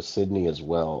SFO to Sydney as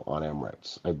well on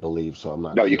Emirates. I believe so. I'm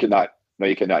not. No, you cannot. No,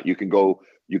 you cannot. You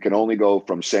can only go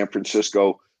from San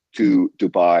Francisco to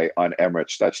Dubai on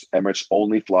Emirates. Emirates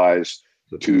only flies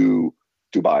to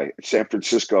Dubai. San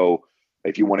Francisco,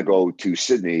 if you want to go to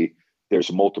Sydney,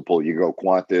 there's multiple. You go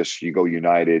Qantas, you go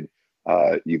United,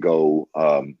 you go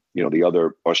the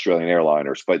other Australian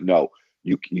airliners. But no,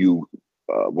 you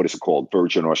what is it called?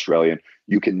 Virgin Australian.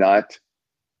 You cannot.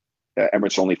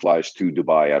 Emirates only flies to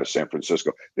Dubai out of San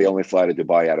Francisco. They only fly to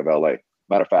Dubai out of LA.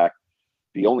 Matter of fact,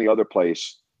 the only other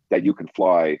place that you can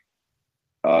fly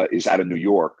is out of New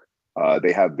York.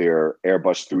 They have their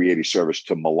Airbus 380 service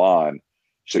to Milan,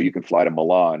 so you can fly to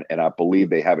Milan, and I believe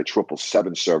they have a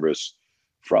 777 service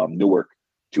from Newark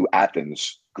to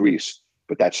Athens, Greece.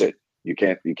 But that's it. You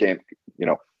can't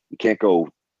go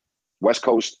West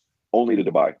Coast only to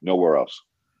Dubai, nowhere else.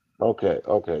 Okay.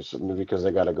 So because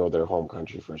they got to go their home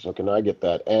country first. Okay, now I get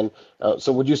that. And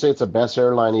so would you say it's the best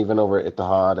airline even over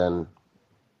Etihad and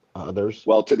others?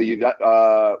 Well,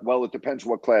 it depends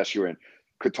what class you're in.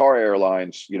 Qatar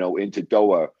Airlines, into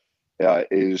Doha,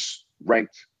 is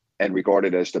ranked and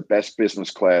regarded as the best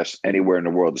business class anywhere in the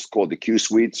world. It's called the Q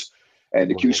Suites. And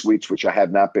the Q Suites, which I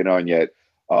have not been on yet,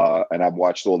 and I've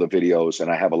watched all the videos, and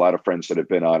I have a lot of friends that have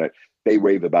been on it. They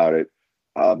rave about it.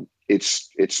 It's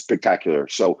spectacular.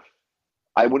 So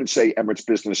I wouldn't say Emirates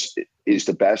Business is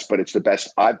the best, but it's the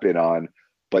best I've been on.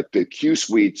 But the Q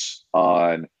Suites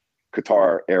on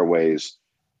Qatar Airways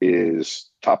is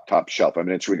top shelf. I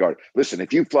mean, it's regarded. Listen,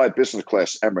 if you fly business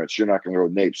class Emirates, you're not going to go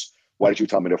Napes. Why did you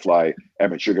tell me to fly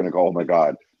Emirates? You're going to go, oh my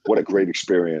God, what a great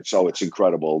experience. Oh, it's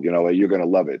incredible. You know, you're going to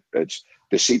love it.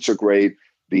 The seats are great.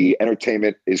 The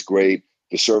entertainment is great.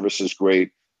 The service is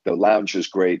great. The lounge is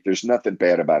great. There's nothing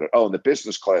bad about it. Oh, and the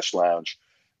business class lounge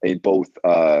in both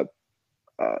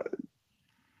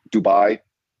Dubai,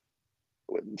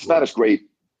 it's not as great.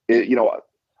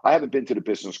 I haven't been to the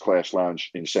business class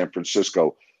lounge in San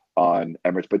Francisco on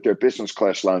Emirates, but their business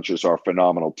class lounges are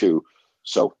phenomenal too.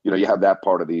 So, you have that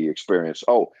part of the experience.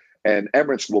 Oh, and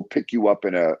Emirates will pick you up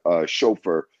in a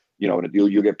chauffeur, in a deal.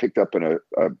 You get picked up in a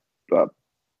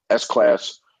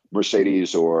S-Class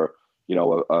Mercedes or, a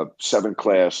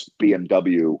 7-class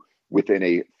BMW within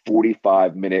a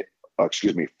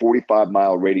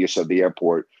 45-mile radius of the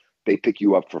airport. They pick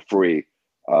you up for free.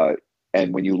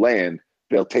 And when you land,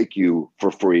 they'll take you for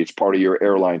free. It's part of your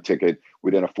airline ticket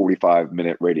within a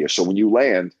 45-minute radius. So when you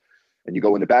land and you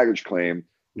go into baggage claim,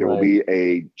 there will be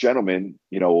a gentleman,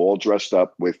 all dressed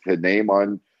up with the name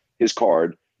on his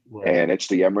card. Right. And it's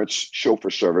the Emirates chauffeur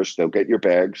service. They'll get your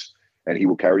bags and he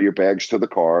will carry your bags to the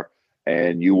car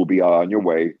and you will be on your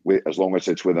way as long as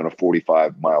it's within a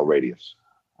 45-mile radius.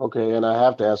 Okay, and I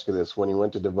have to ask you this. When you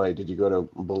went to Dubai, did you go to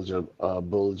Burj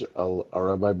Al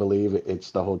Arab, I believe?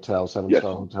 It's the hotel,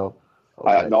 7-star hotel?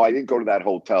 Okay. No, I didn't go to that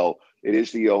hotel. It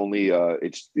is the only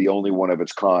one of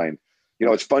its kind.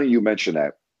 It's funny you mention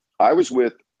that. I was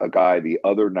with a guy the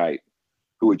other night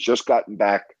who had just gotten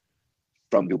back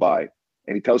from Dubai,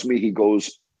 and he tells me he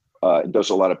goes and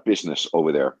does a lot of business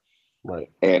over there.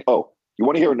 Right. And, you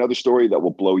want to hear another story that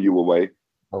will blow you away?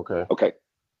 Okay. Okay.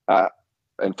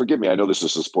 And forgive me, I know this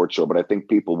is a sports show, but I think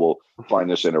people will find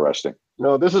this interesting.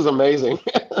 No, this is amazing.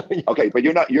 Okay, but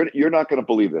you're not going to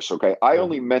believe this, okay? I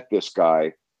only met this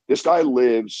guy. This guy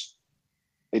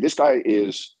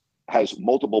has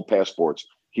multiple passports.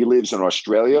 He lives in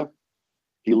Australia,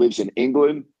 he lives in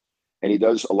England, and he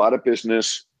does a lot of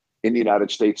business in the United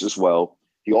States as well.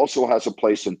 He also has a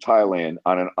place in Thailand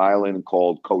on an island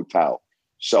called Koh Tao.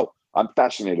 So I'm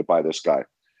fascinated by this guy.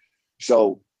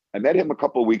 So I met him a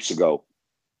couple of weeks ago.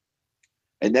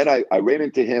 And then I ran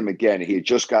into him again. He had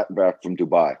just gotten back from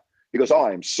Dubai. He goes, "Oh,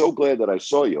 I'm so glad that I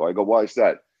saw you." I go, "Why is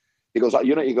that?" He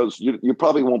goes, you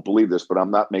probably won't believe this, but I'm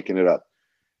not making it up.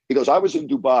 He goes, "I was in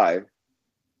Dubai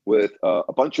with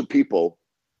a bunch of people,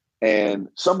 and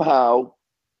somehow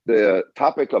the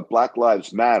topic of Black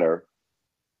Lives Matter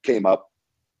came up.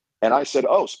 And I said,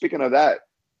 oh, speaking of that,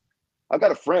 I've got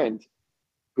a friend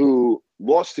who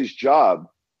lost his job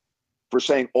for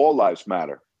saying all lives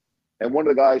matter." And one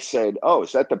of the guys said, "Oh,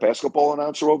 is that the basketball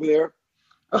announcer over there?"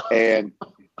 And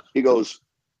he goes,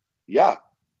 "Yeah."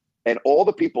 And all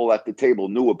the people at the table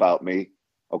knew about me,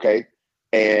 okay?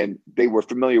 And they were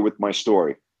familiar with my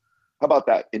story. How about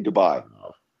that in Dubai?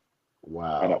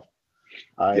 Wow.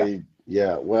 I know.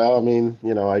 Yeah. Well, I mean,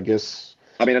 I guess.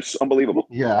 I mean, it's unbelievable.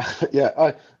 Yeah.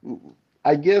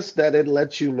 I guess that it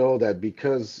lets you know that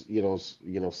because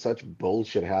such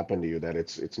bullshit happened to you that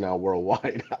it's now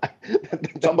worldwide.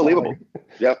 It's unbelievable.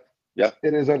 Yep.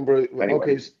 It is unbelievable. Anyway.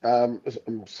 Okay,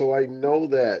 so I know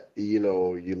that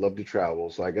you love to travel.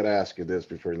 So I got to ask you this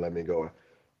before you let me go.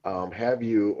 Have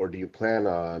you or do you plan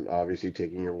on obviously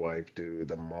taking your wife to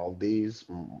the Maldives?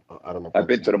 I don't know. I've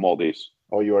been to the Maldives.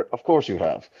 Oh, you are? Of course you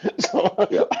have. So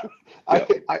yeah.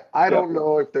 I don't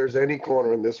know if there's any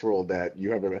corner in this world that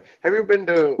you haven't been. Have you been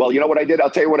to? Well, you know what I did? I'll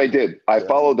tell you what I did. I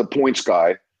followed the points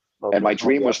guy, and my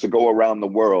dream was to go around the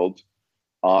world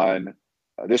on.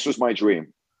 This was my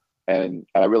dream, and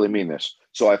I really mean this.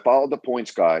 So I followed the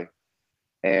points guy,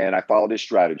 and I followed his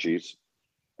strategies,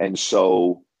 and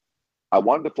so I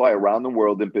wanted to fly around the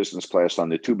world in business class on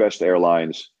the two best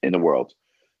airlines in the world.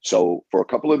 So for a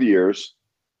couple of years,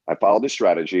 I followed this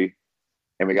strategy,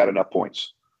 and we got enough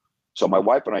points. So my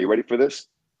wife and I, you ready for this?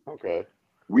 Okay.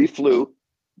 We flew.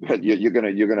 You're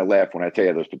gonna laugh when I tell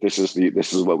you this, but this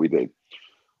is what we did.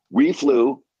 We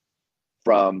flew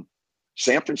from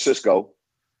San Francisco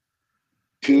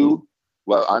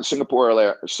on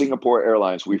Singapore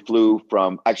Airlines. We flew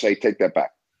from. Actually, I take that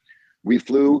back. We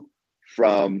flew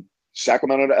from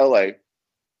Sacramento to LA.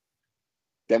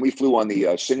 Then we flew on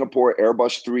the Singapore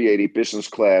Airbus 380 business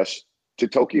class to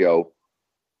Tokyo.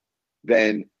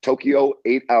 Then Tokyo,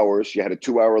 8 hours. You had a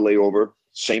 2-hour layover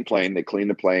same plane. They clean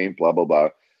the plane, blah, blah, blah.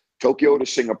 Tokyo to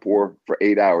Singapore for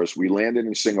 8 hours. We landed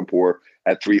in Singapore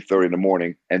at 3:30 in the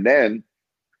morning. And then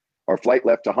our flight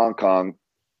left to Hong Kong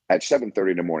at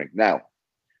 7:30 in the morning. Now,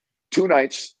 2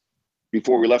 nights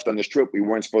before we left on this trip, we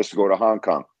weren't supposed to go to Hong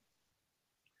Kong.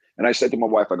 And I said to my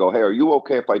wife, I go, hey, are you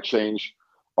okay if I change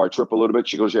our trip a little bit?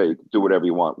 She goes, yeah, you can do whatever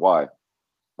you want. Why?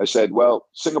 I said, well,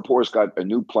 Singapore's got a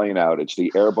new plane out. It's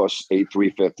the Airbus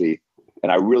A350,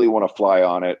 and I really want to fly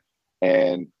on it.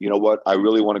 And you know what? I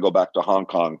really want to go back to Hong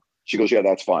Kong. She goes, yeah,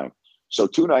 that's fine. So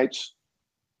 2 nights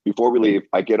before we leave,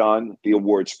 I get on the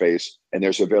award space, and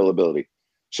there's availability.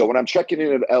 So when I'm checking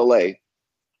in at LA,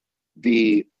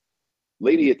 the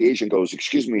lady at the agent goes,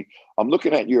 excuse me, I'm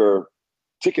looking at your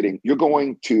ticketing. You're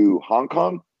going to Hong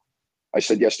Kong? I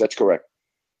said, yes, that's correct.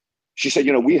 She said,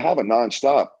 we have a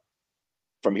nonstop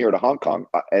from here to Hong Kong,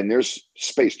 and there's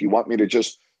space. Do you want me to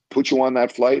just put you on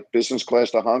that flight, business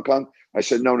class to Hong Kong? I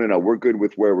said, no, we're good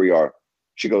with where we are.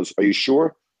 She goes, are you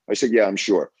sure? I said, yeah, I'm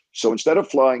sure. So instead of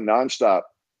flying nonstop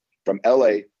from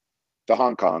LA to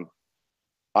Hong Kong,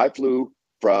 I flew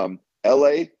from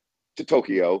LA to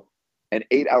Tokyo and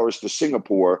 8 hours to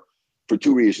Singapore for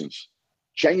 2 reasons.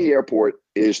 Changi Airport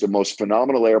is the most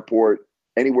phenomenal airport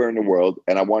anywhere in the world,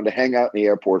 and I wanted to hang out in the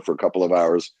airport for a couple of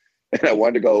hours, and I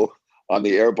wanted to go on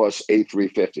the Airbus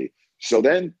A350. So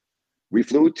then we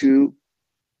flew to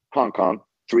Hong Kong,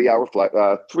 3-hour flight,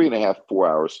 3.5, 4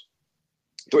 hours,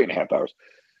 3.5 hours.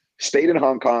 Stayed in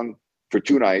Hong Kong for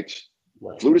 2 nights,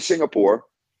 flew to Singapore,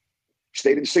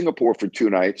 stayed in Singapore for 2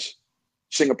 nights,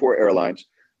 Singapore Airlines,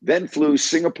 then flew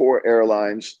Singapore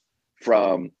Airlines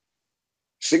from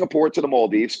Singapore to the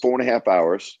Maldives, 4.5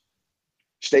 hours,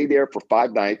 stayed there for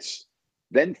 5 nights,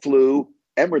 then flew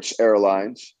Emirates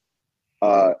Airlines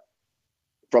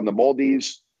from the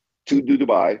Maldives to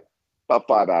Dubai, about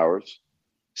 5 hours,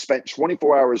 spent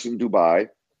 24 hours in Dubai,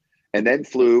 and then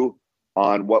flew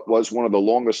on what was one of the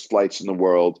longest flights in the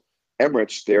world,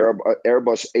 Emirates, their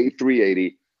Airbus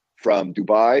A380 from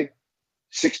Dubai,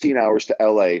 16 hours to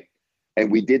LA.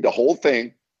 And we did the whole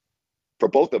thing for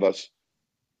both of us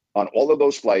on all of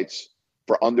those flights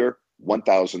for under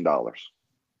 $1,000.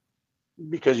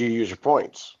 Because you use your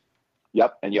points.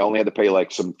 Yep. And you only had to pay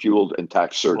like some fuel and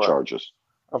tax surcharges.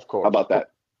 Right. Of course. How about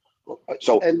that?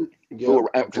 So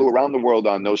flew around the world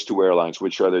on those 2 airlines,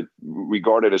 which are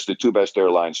regarded as the 2 best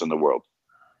airlines in the world.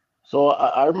 So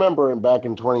I remember back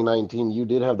in 2019, you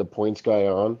did have the points guy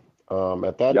on.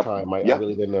 At that time, I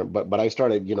really didn't, but I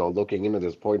started, looking into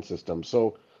this point system.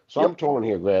 So I'm torn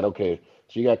here, Grant. Okay,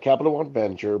 so you got Capital One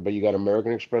Venture, but you got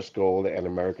American Express Gold and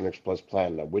American Express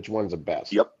Platinum. Which one's the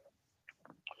best? Yep.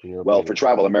 Well, for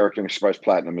travel, American Express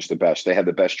Platinum is the best. They have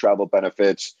the best travel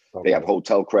benefits. Okay. They have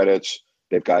hotel credits.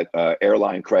 They've got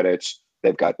airline credits.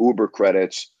 They've got Uber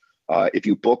credits. If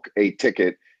you book a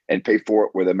ticket and pay for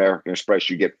it with American Express,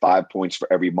 you get 5 points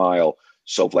for every mile.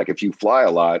 So if you fly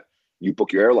a lot, you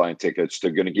book your airline tickets, they're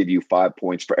going to give you 5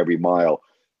 points for every mile.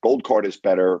 Gold Card is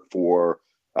better for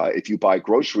if you buy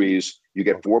groceries, you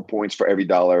get 4 points for every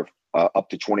dollar up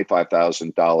to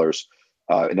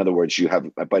 $25,000. In other words, you have,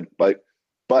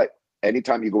 but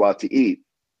anytime you go out to eat,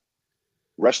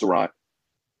 restaurant,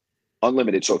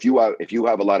 unlimited. So if you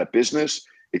have a lot of business,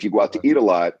 if you go out to eat a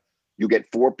lot, you get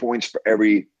 4 points for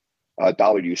every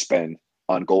dollar you spend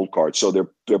on Gold Card. So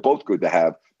they're both good to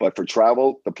have. But for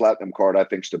travel, the Platinum Card, I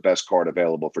think, is the best card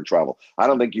available for travel. I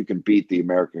don't think you can beat the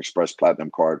American Express Platinum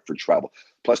Card for travel.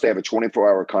 Plus, they have a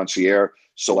 24-hour concierge.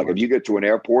 So, if you get to an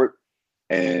airport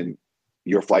and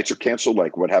your flights are canceled,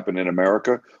 like what happened in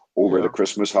America over the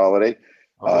Christmas holiday,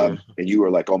 and you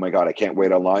were like, oh, my God, I can't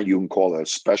wait online, you can call a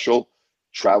special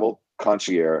travel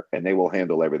concierge, and they will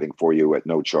handle everything for you at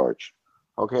no charge.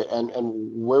 Okay, and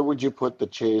where would you put the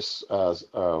Chase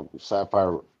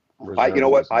Sapphire? You know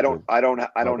what? I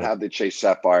don't have the Chase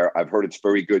Sapphire. I've heard it's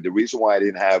very good. The reason why I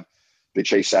didn't have the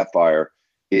Chase Sapphire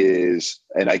is,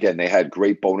 and again, they had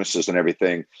great bonuses and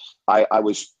everything. I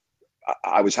was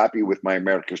happy with my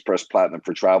American Express Platinum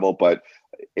for travel, but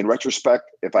in retrospect,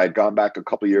 if I had gone back a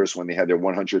couple of years when they had their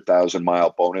 100,000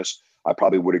 mile bonus, I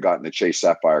probably would have gotten the Chase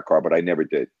Sapphire card, but I never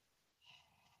did.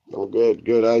 Oh,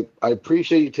 good. I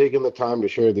appreciate you taking the time to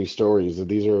share these stories.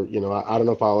 These are, I don't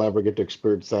know if I'll ever get to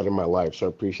experience that in my life. So I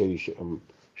appreciate you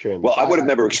sharing. Well, I would have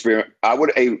never experienced.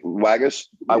 Waggis,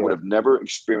 I would have never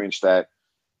experienced that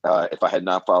if I had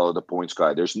not followed the points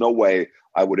guide. There's no way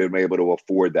I would have been able to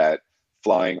afford that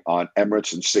flying on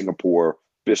Emirates and Singapore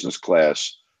business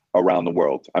class around the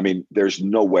world. I mean, there's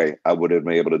no way I would have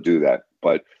been able to do that.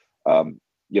 But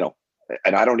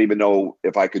and I don't even know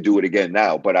if I could do it again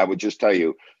now. But I would just tell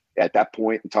you, at that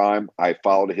point in time, I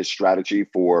followed his strategy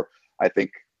for, I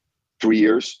think, 3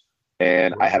 years.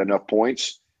 and I had enough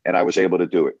points, and I was able to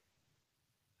do it.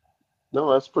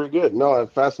 No, that's pretty good. No,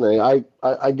 that's fascinating.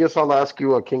 I guess I'll ask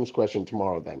you a Kings question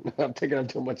tomorrow then. I'm taking up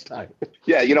too much time.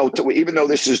 Yeah, even though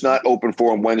this is not Open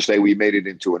Forum Wednesday, we made it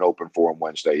into an Open Forum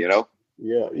Wednesday,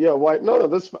 Yeah. Why? No.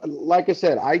 This, like I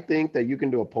said, I think that you can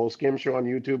do a post-game show on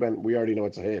YouTube, and we already know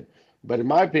it's a hit. But in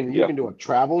my opinion, you can do a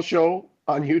travel show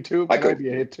on YouTube. That might be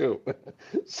a hit too.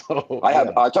 So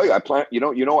I'll tell you, I plan.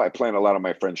 I plan a lot of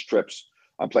my friends' trips.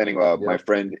 I'm planning my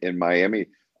friend in Miami,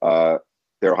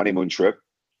 their honeymoon trip.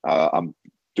 I'm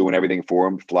doing everything for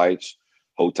them: flights,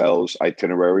 hotels,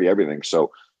 itinerary, everything.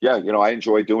 So yeah, I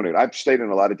enjoy doing it. I've stayed in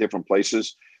a lot of different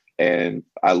places, and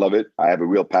I love it. I have a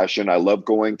real passion. I love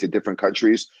going to different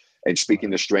countries and speaking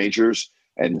to strangers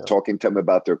and talking to them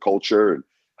about their culture and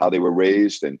how they were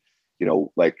raised. And,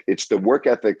 it's the work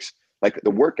ethics, like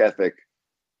the work ethic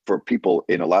for people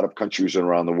in a lot of countries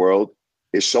around the world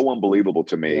is so unbelievable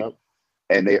to me.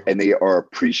 And they are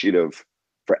appreciative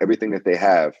for everything that they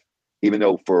have, even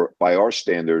though by our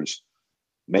standards,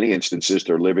 many instances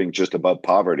they're living just above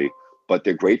poverty, but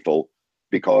they're grateful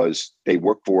because they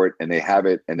work for it and they have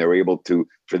it and they're able to,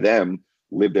 for them,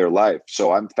 live their life.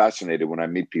 So I'm fascinated when I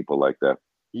meet people like that.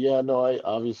 Yeah, no,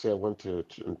 I went to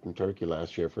Turkey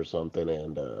last year for something,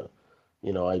 and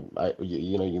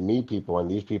you meet people,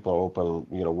 and these people are open,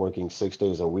 working 6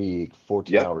 days a week,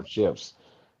 14-hour shifts,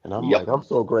 and I'm like, I'm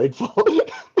so grateful.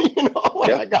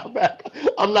 When I got back,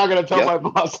 I'm not gonna tell my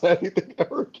boss anything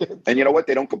ever again. And you know what?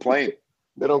 They don't complain.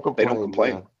 They don't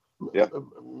complain. Yeah.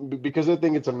 Because they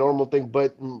think it's a normal thing.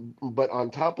 But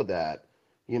on top of that,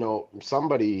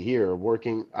 somebody here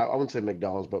working, I wouldn't say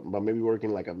McDonald's, but maybe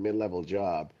working like a mid-level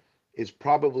job is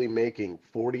probably making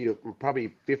 50 to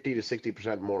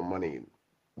 60% more money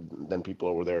than people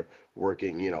over there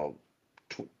working,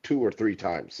 2 or 3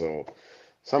 times. So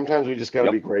sometimes we just got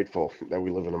to be grateful that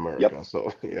we live in America.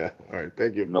 So yeah. All right.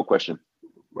 Thank you. No question.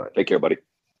 Bye. Take care, buddy.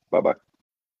 Bye-bye.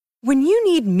 When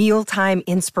you need mealtime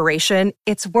inspiration,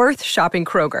 it's worth shopping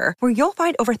Kroger, where you'll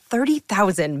find over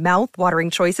 30,000 mouth-watering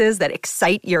choices that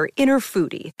excite your inner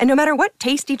foodie. And no matter what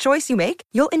tasty choice you make,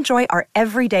 you'll enjoy our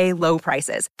everyday low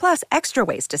prices, plus extra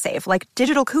ways to save, like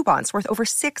digital coupons worth over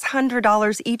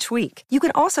 $600 each week. You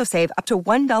can also save up to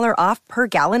 $1 off per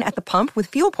gallon at the pump with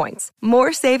fuel points.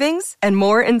 More savings and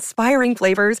more inspiring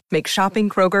flavors make shopping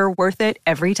Kroger worth it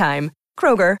every time.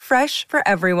 Kroger, fresh for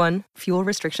everyone. Fuel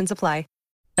restrictions apply.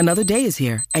 Another day is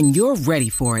here, and you're ready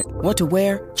for it. What to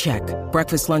wear? Check.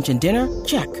 Breakfast, lunch, and dinner?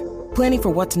 Check. Planning for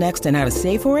what's next and how to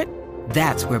save for it?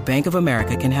 That's where Bank of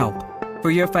America can help. For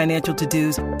your financial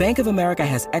to-dos, Bank of America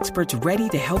has experts ready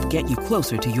to help get you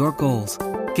closer to your goals.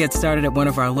 Get started at one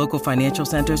of our local financial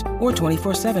centers or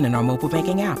 24/7 in our mobile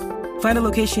banking app. Find a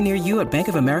location near you at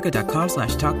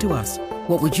bankofamerica.com/talktous.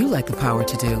 What would you like the power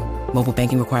to do? Mobile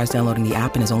banking requires downloading the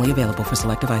app and is only available for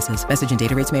select devices. Message and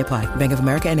data rates may apply. Bank of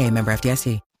America N.A., member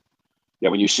FDIC. Yeah,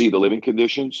 when you see the living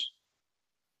conditions,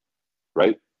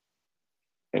 right,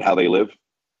 and how they live,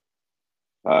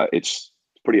 it's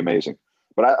pretty amazing.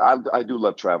 But I do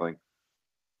love traveling.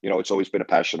 It's always been a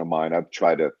passion of mine. I've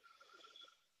tried to,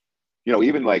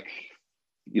 even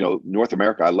North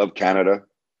America. I love Canada.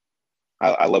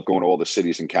 I love going to all the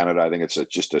cities in Canada. I think it's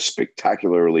just a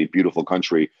spectacularly beautiful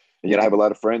country. And yet I have a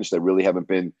lot of friends that really haven't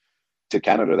been to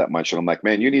Canada that much. And I'm like,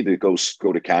 man, you need to go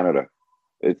to Canada.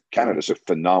 Canada's a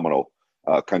phenomenal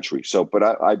country. So, but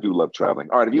I do love traveling.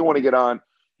 All right, if you want to get on,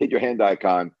 hit your hand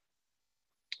icon,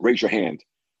 raise your hand,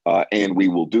 and we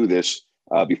will do this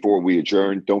before we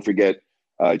adjourn. Don't forget,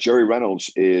 Jerry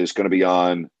Reynolds is going to be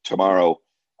on tomorrow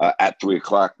at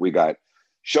 3:00. We got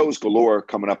shows galore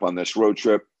coming up on this road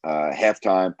trip,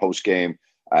 halftime, post-game,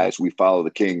 as we follow the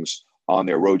Kings on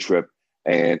their road trip,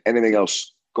 and anything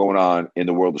else going on in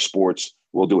the world of sports,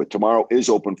 we'll do it. Tomorrow is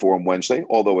Open Forum Wednesday,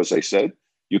 although, as I said,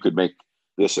 you could make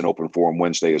this an Open Forum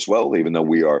Wednesday as well, even though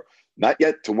we are not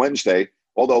yet to Wednesday.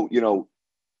 Although,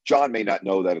 John may not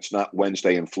know that it's not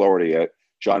Wednesday in Florida yet.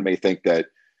 John may think that,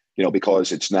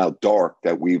 because it's now dark,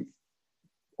 that we've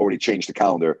already changed the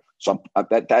calendar. So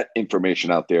that information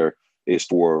out there is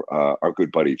for our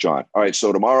good buddy, John. All right,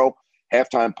 so tomorrow,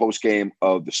 halftime post-game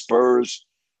of the Spurs,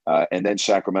 and then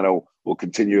Sacramento will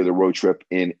continue the road trip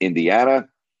in Indiana.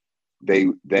 They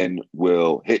then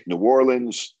will hit New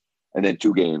Orleans, and then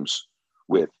 2 games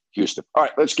with Houston. All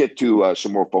right, let's get to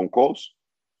some more phone calls,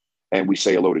 and we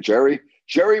say hello to Jerry.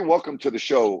 Jerry, welcome to the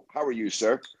show. How are you,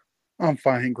 sir? I'm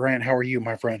fine, Grant. How are you,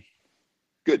 my friend?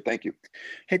 Good, thank you.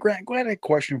 Hey, Grant, I had a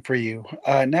question for you.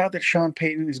 Now that Sean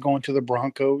Payton is going to the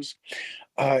Broncos,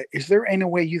 is there any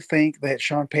way you think that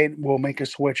Sean Payton will make a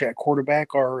switch at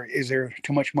quarterback, or is there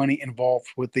too much money involved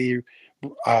with the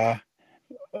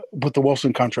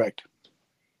Wilson contract?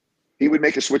 He would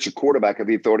make a switch at quarterback if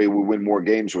he thought he would win more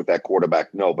games with that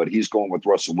quarterback. No, but he's going with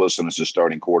Russell Wilson as a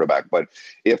starting quarterback. But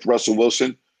if Russell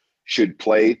Wilson should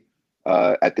play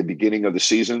at the beginning of the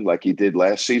season like he did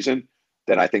last season,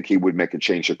 then I think he would make a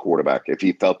change at quarterback if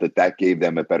he felt that gave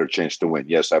them a better chance to win.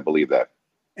 Yes, I believe that.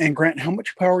 And Grant, how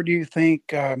much power do you think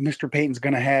Mr. Payton's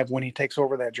going to have when he takes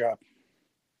over that job?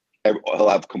 He'll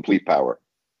have complete power.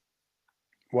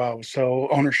 Wow. So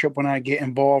ownership will not get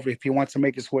involved if he wants to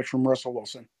make a switch from Russell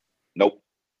Wilson. Nope.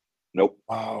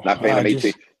 Wow. Not paying him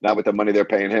 18. Not with the money they're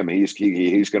paying him. He's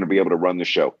going to be able to run the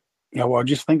show. Yeah. Well,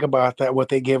 just think about that. What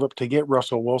they gave up to get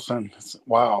Russell Wilson.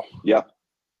 Wow. Yeah.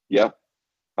 How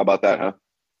about that, huh?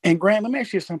 And Grant, let me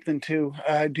ask you something too.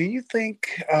 Do you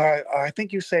think? I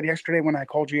think you said yesterday when I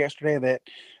called you yesterday that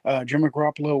Jimmy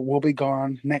Garoppolo will be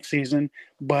gone next season,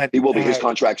 but he will be. His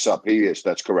contract's up. He is.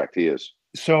 That's correct. He is.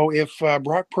 So if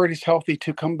Brock Purdy's healthy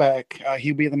to come back,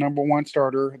 he'll be the number 1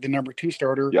 starter, the number 2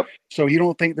 starter. Yep. So you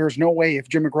don't think there's no way if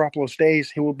Jimmy Garoppolo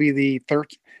stays, he will be the third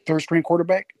string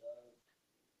quarterback?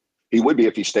 He would be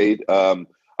if he stayed. I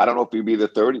don't know if he'd be the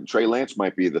third. Trey Lance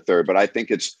might be the third, but I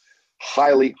think it's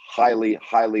highly, highly,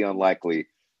 highly unlikely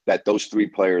that those 3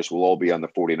 players will all be on the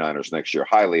 49ers next year.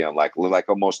 Highly unlikely, like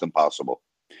almost impossible.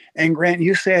 And Grant,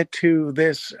 you said to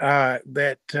this that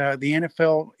the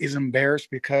NFL is embarrassed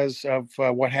because of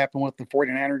what happened with the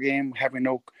 49er game, having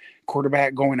no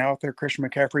quarterback going out there, Christian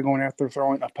McCaffrey going out there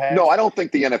throwing a pass. No, I don't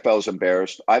think the NFL is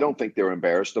embarrassed. I don't think they're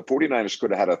embarrassed. The 49ers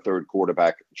could have had a third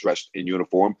quarterback dressed in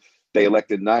uniform. They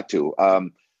elected not to.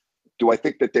 Do I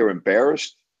think that they're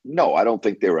embarrassed? No, I don't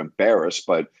think they're embarrassed,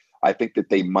 but I think that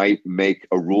they might make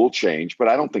a rule change, but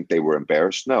I don't think they were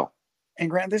embarrassed. No. And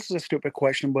Grant, this is a stupid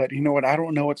question, but you know what? I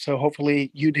don't know it, so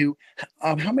hopefully you do.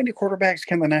 How many quarterbacks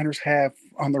can the Niners have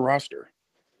on the roster?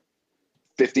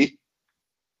 50.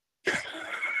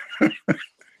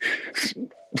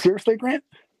 Seriously, Grant?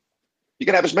 You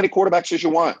can have as many quarterbacks as you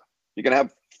want. You can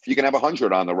have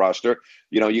 100 on the roster.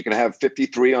 You can have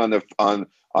 53 on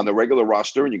the regular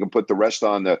roster, and you can put the rest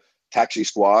on the taxi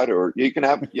squad, or you can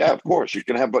have, of course, you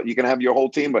can have your whole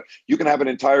team, but you can have an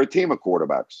entire team of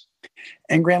quarterbacks.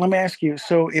 And Grant, let me ask you,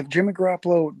 so if Jimmy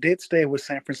Garoppolo did stay with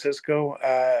San Francisco,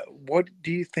 what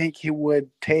do you think he would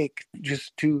take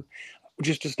just to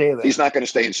stay there? He's not going to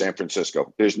stay in San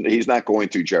Francisco. He's not going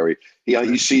to, Jerry.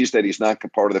 He sees that he's not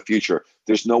part of the future.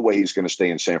 There's no way he's going to stay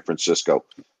in San Francisco.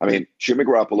 I mean, Jimmy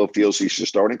Garoppolo feels he's the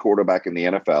starting quarterback in the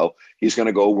NFL. He's going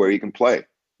to go where he can play.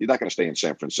 He's not going to stay in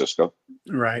San Francisco.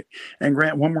 Right. And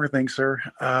Grant, one more thing, sir.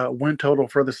 Win total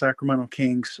for the Sacramento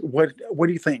Kings. What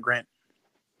do you think, Grant?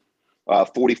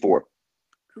 44.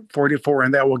 44,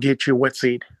 and that will get you what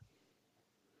seed?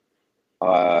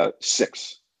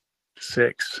 6.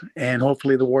 6. And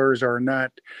hopefully the Warriors are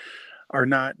not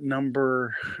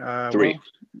number 3.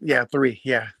 3.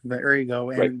 Yeah, there you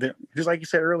go. And right. Just like you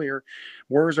said earlier,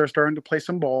 Warriors are starting to play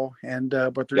some ball, and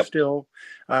but they're still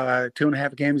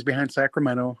 2.5 games behind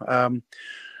Sacramento.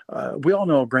 We all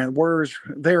know, Grant, Warriors,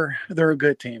 they're a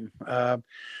good team.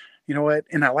 You know what?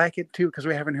 And I like it too because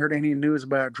we haven't heard any news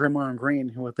about Draymond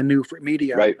Green with the new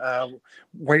media. Right.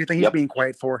 What do you think he's being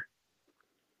quiet for?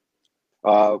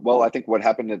 Well, I think what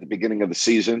happened at the beginning of the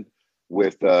season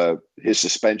with his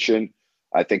suspension,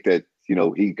 I think that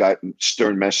he got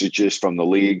stern messages from the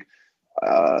league.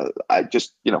 But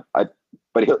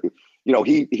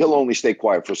he'll only stay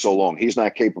quiet for so long. He's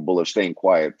not capable of staying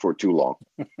quiet for too long.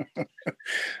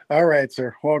 All right,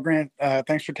 sir. Well, Grant,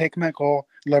 thanks for taking my call.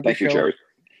 Love your show. Thank you, Jerry.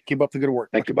 Keep up the good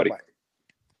work. Thank you, buddy. Bye.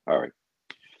 All right.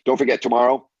 Don't forget,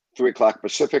 tomorrow, 3:00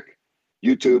 Pacific,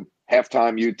 YouTube,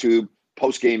 halftime YouTube,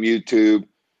 post-game YouTube,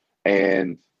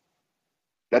 and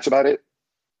that's about it.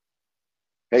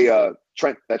 Hey,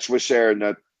 Trent, that Swiss Air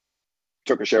and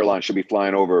Turkish Airlines should be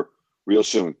flying over real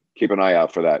soon. Keep an eye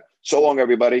out for that. So long,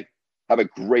 everybody. Have a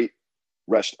great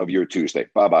rest of your Tuesday.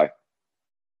 Bye-bye.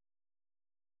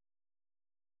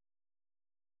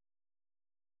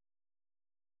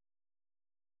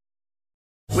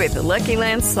 With the Lucky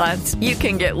Land Slots, you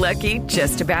can get lucky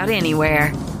just about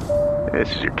anywhere.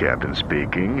 This is your captain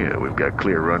speaking. We've got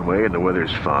clear runway and the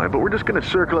weather's fine, but we're just going to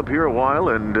circle up here a while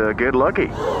and get lucky.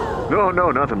 No,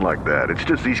 nothing like that. It's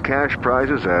just these cash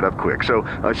prizes add up quick. So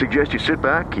I suggest you sit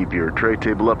back, keep your tray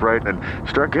table upright, and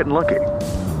start getting lucky.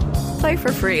 Play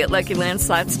for free at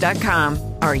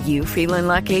LuckyLandSlots.com. Are you feeling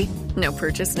lucky? No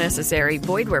purchase necessary.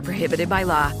 Void where prohibited by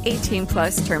law.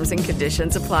 18+ terms and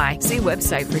conditions apply. See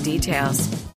website for details.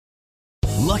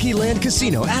 Lucky Land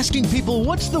Casino, asking people,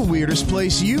 what's the weirdest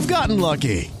place you've gotten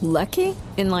lucky? Lucky?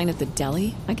 In line at the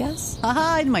deli, I guess?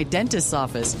 Aha, in my dentist's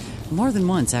office. More than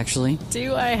once, actually.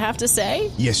 Do I have to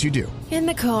say? Yes, you do. In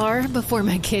the car before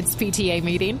my kids' PTA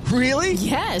meeting. Really?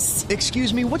 Yes.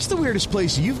 Excuse me, what's the weirdest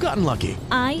place you've gotten lucky?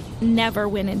 I never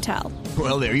win and tell.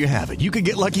 Well, there you have it. You can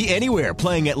get lucky anywhere,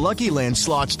 playing at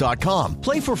LuckyLandSlots.com.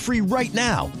 Play for free right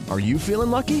now. Are you feeling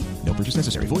lucky? No purchase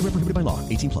necessary. Void where prohibited by law.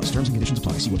 18+. Terms and conditions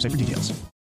apply. See website for details.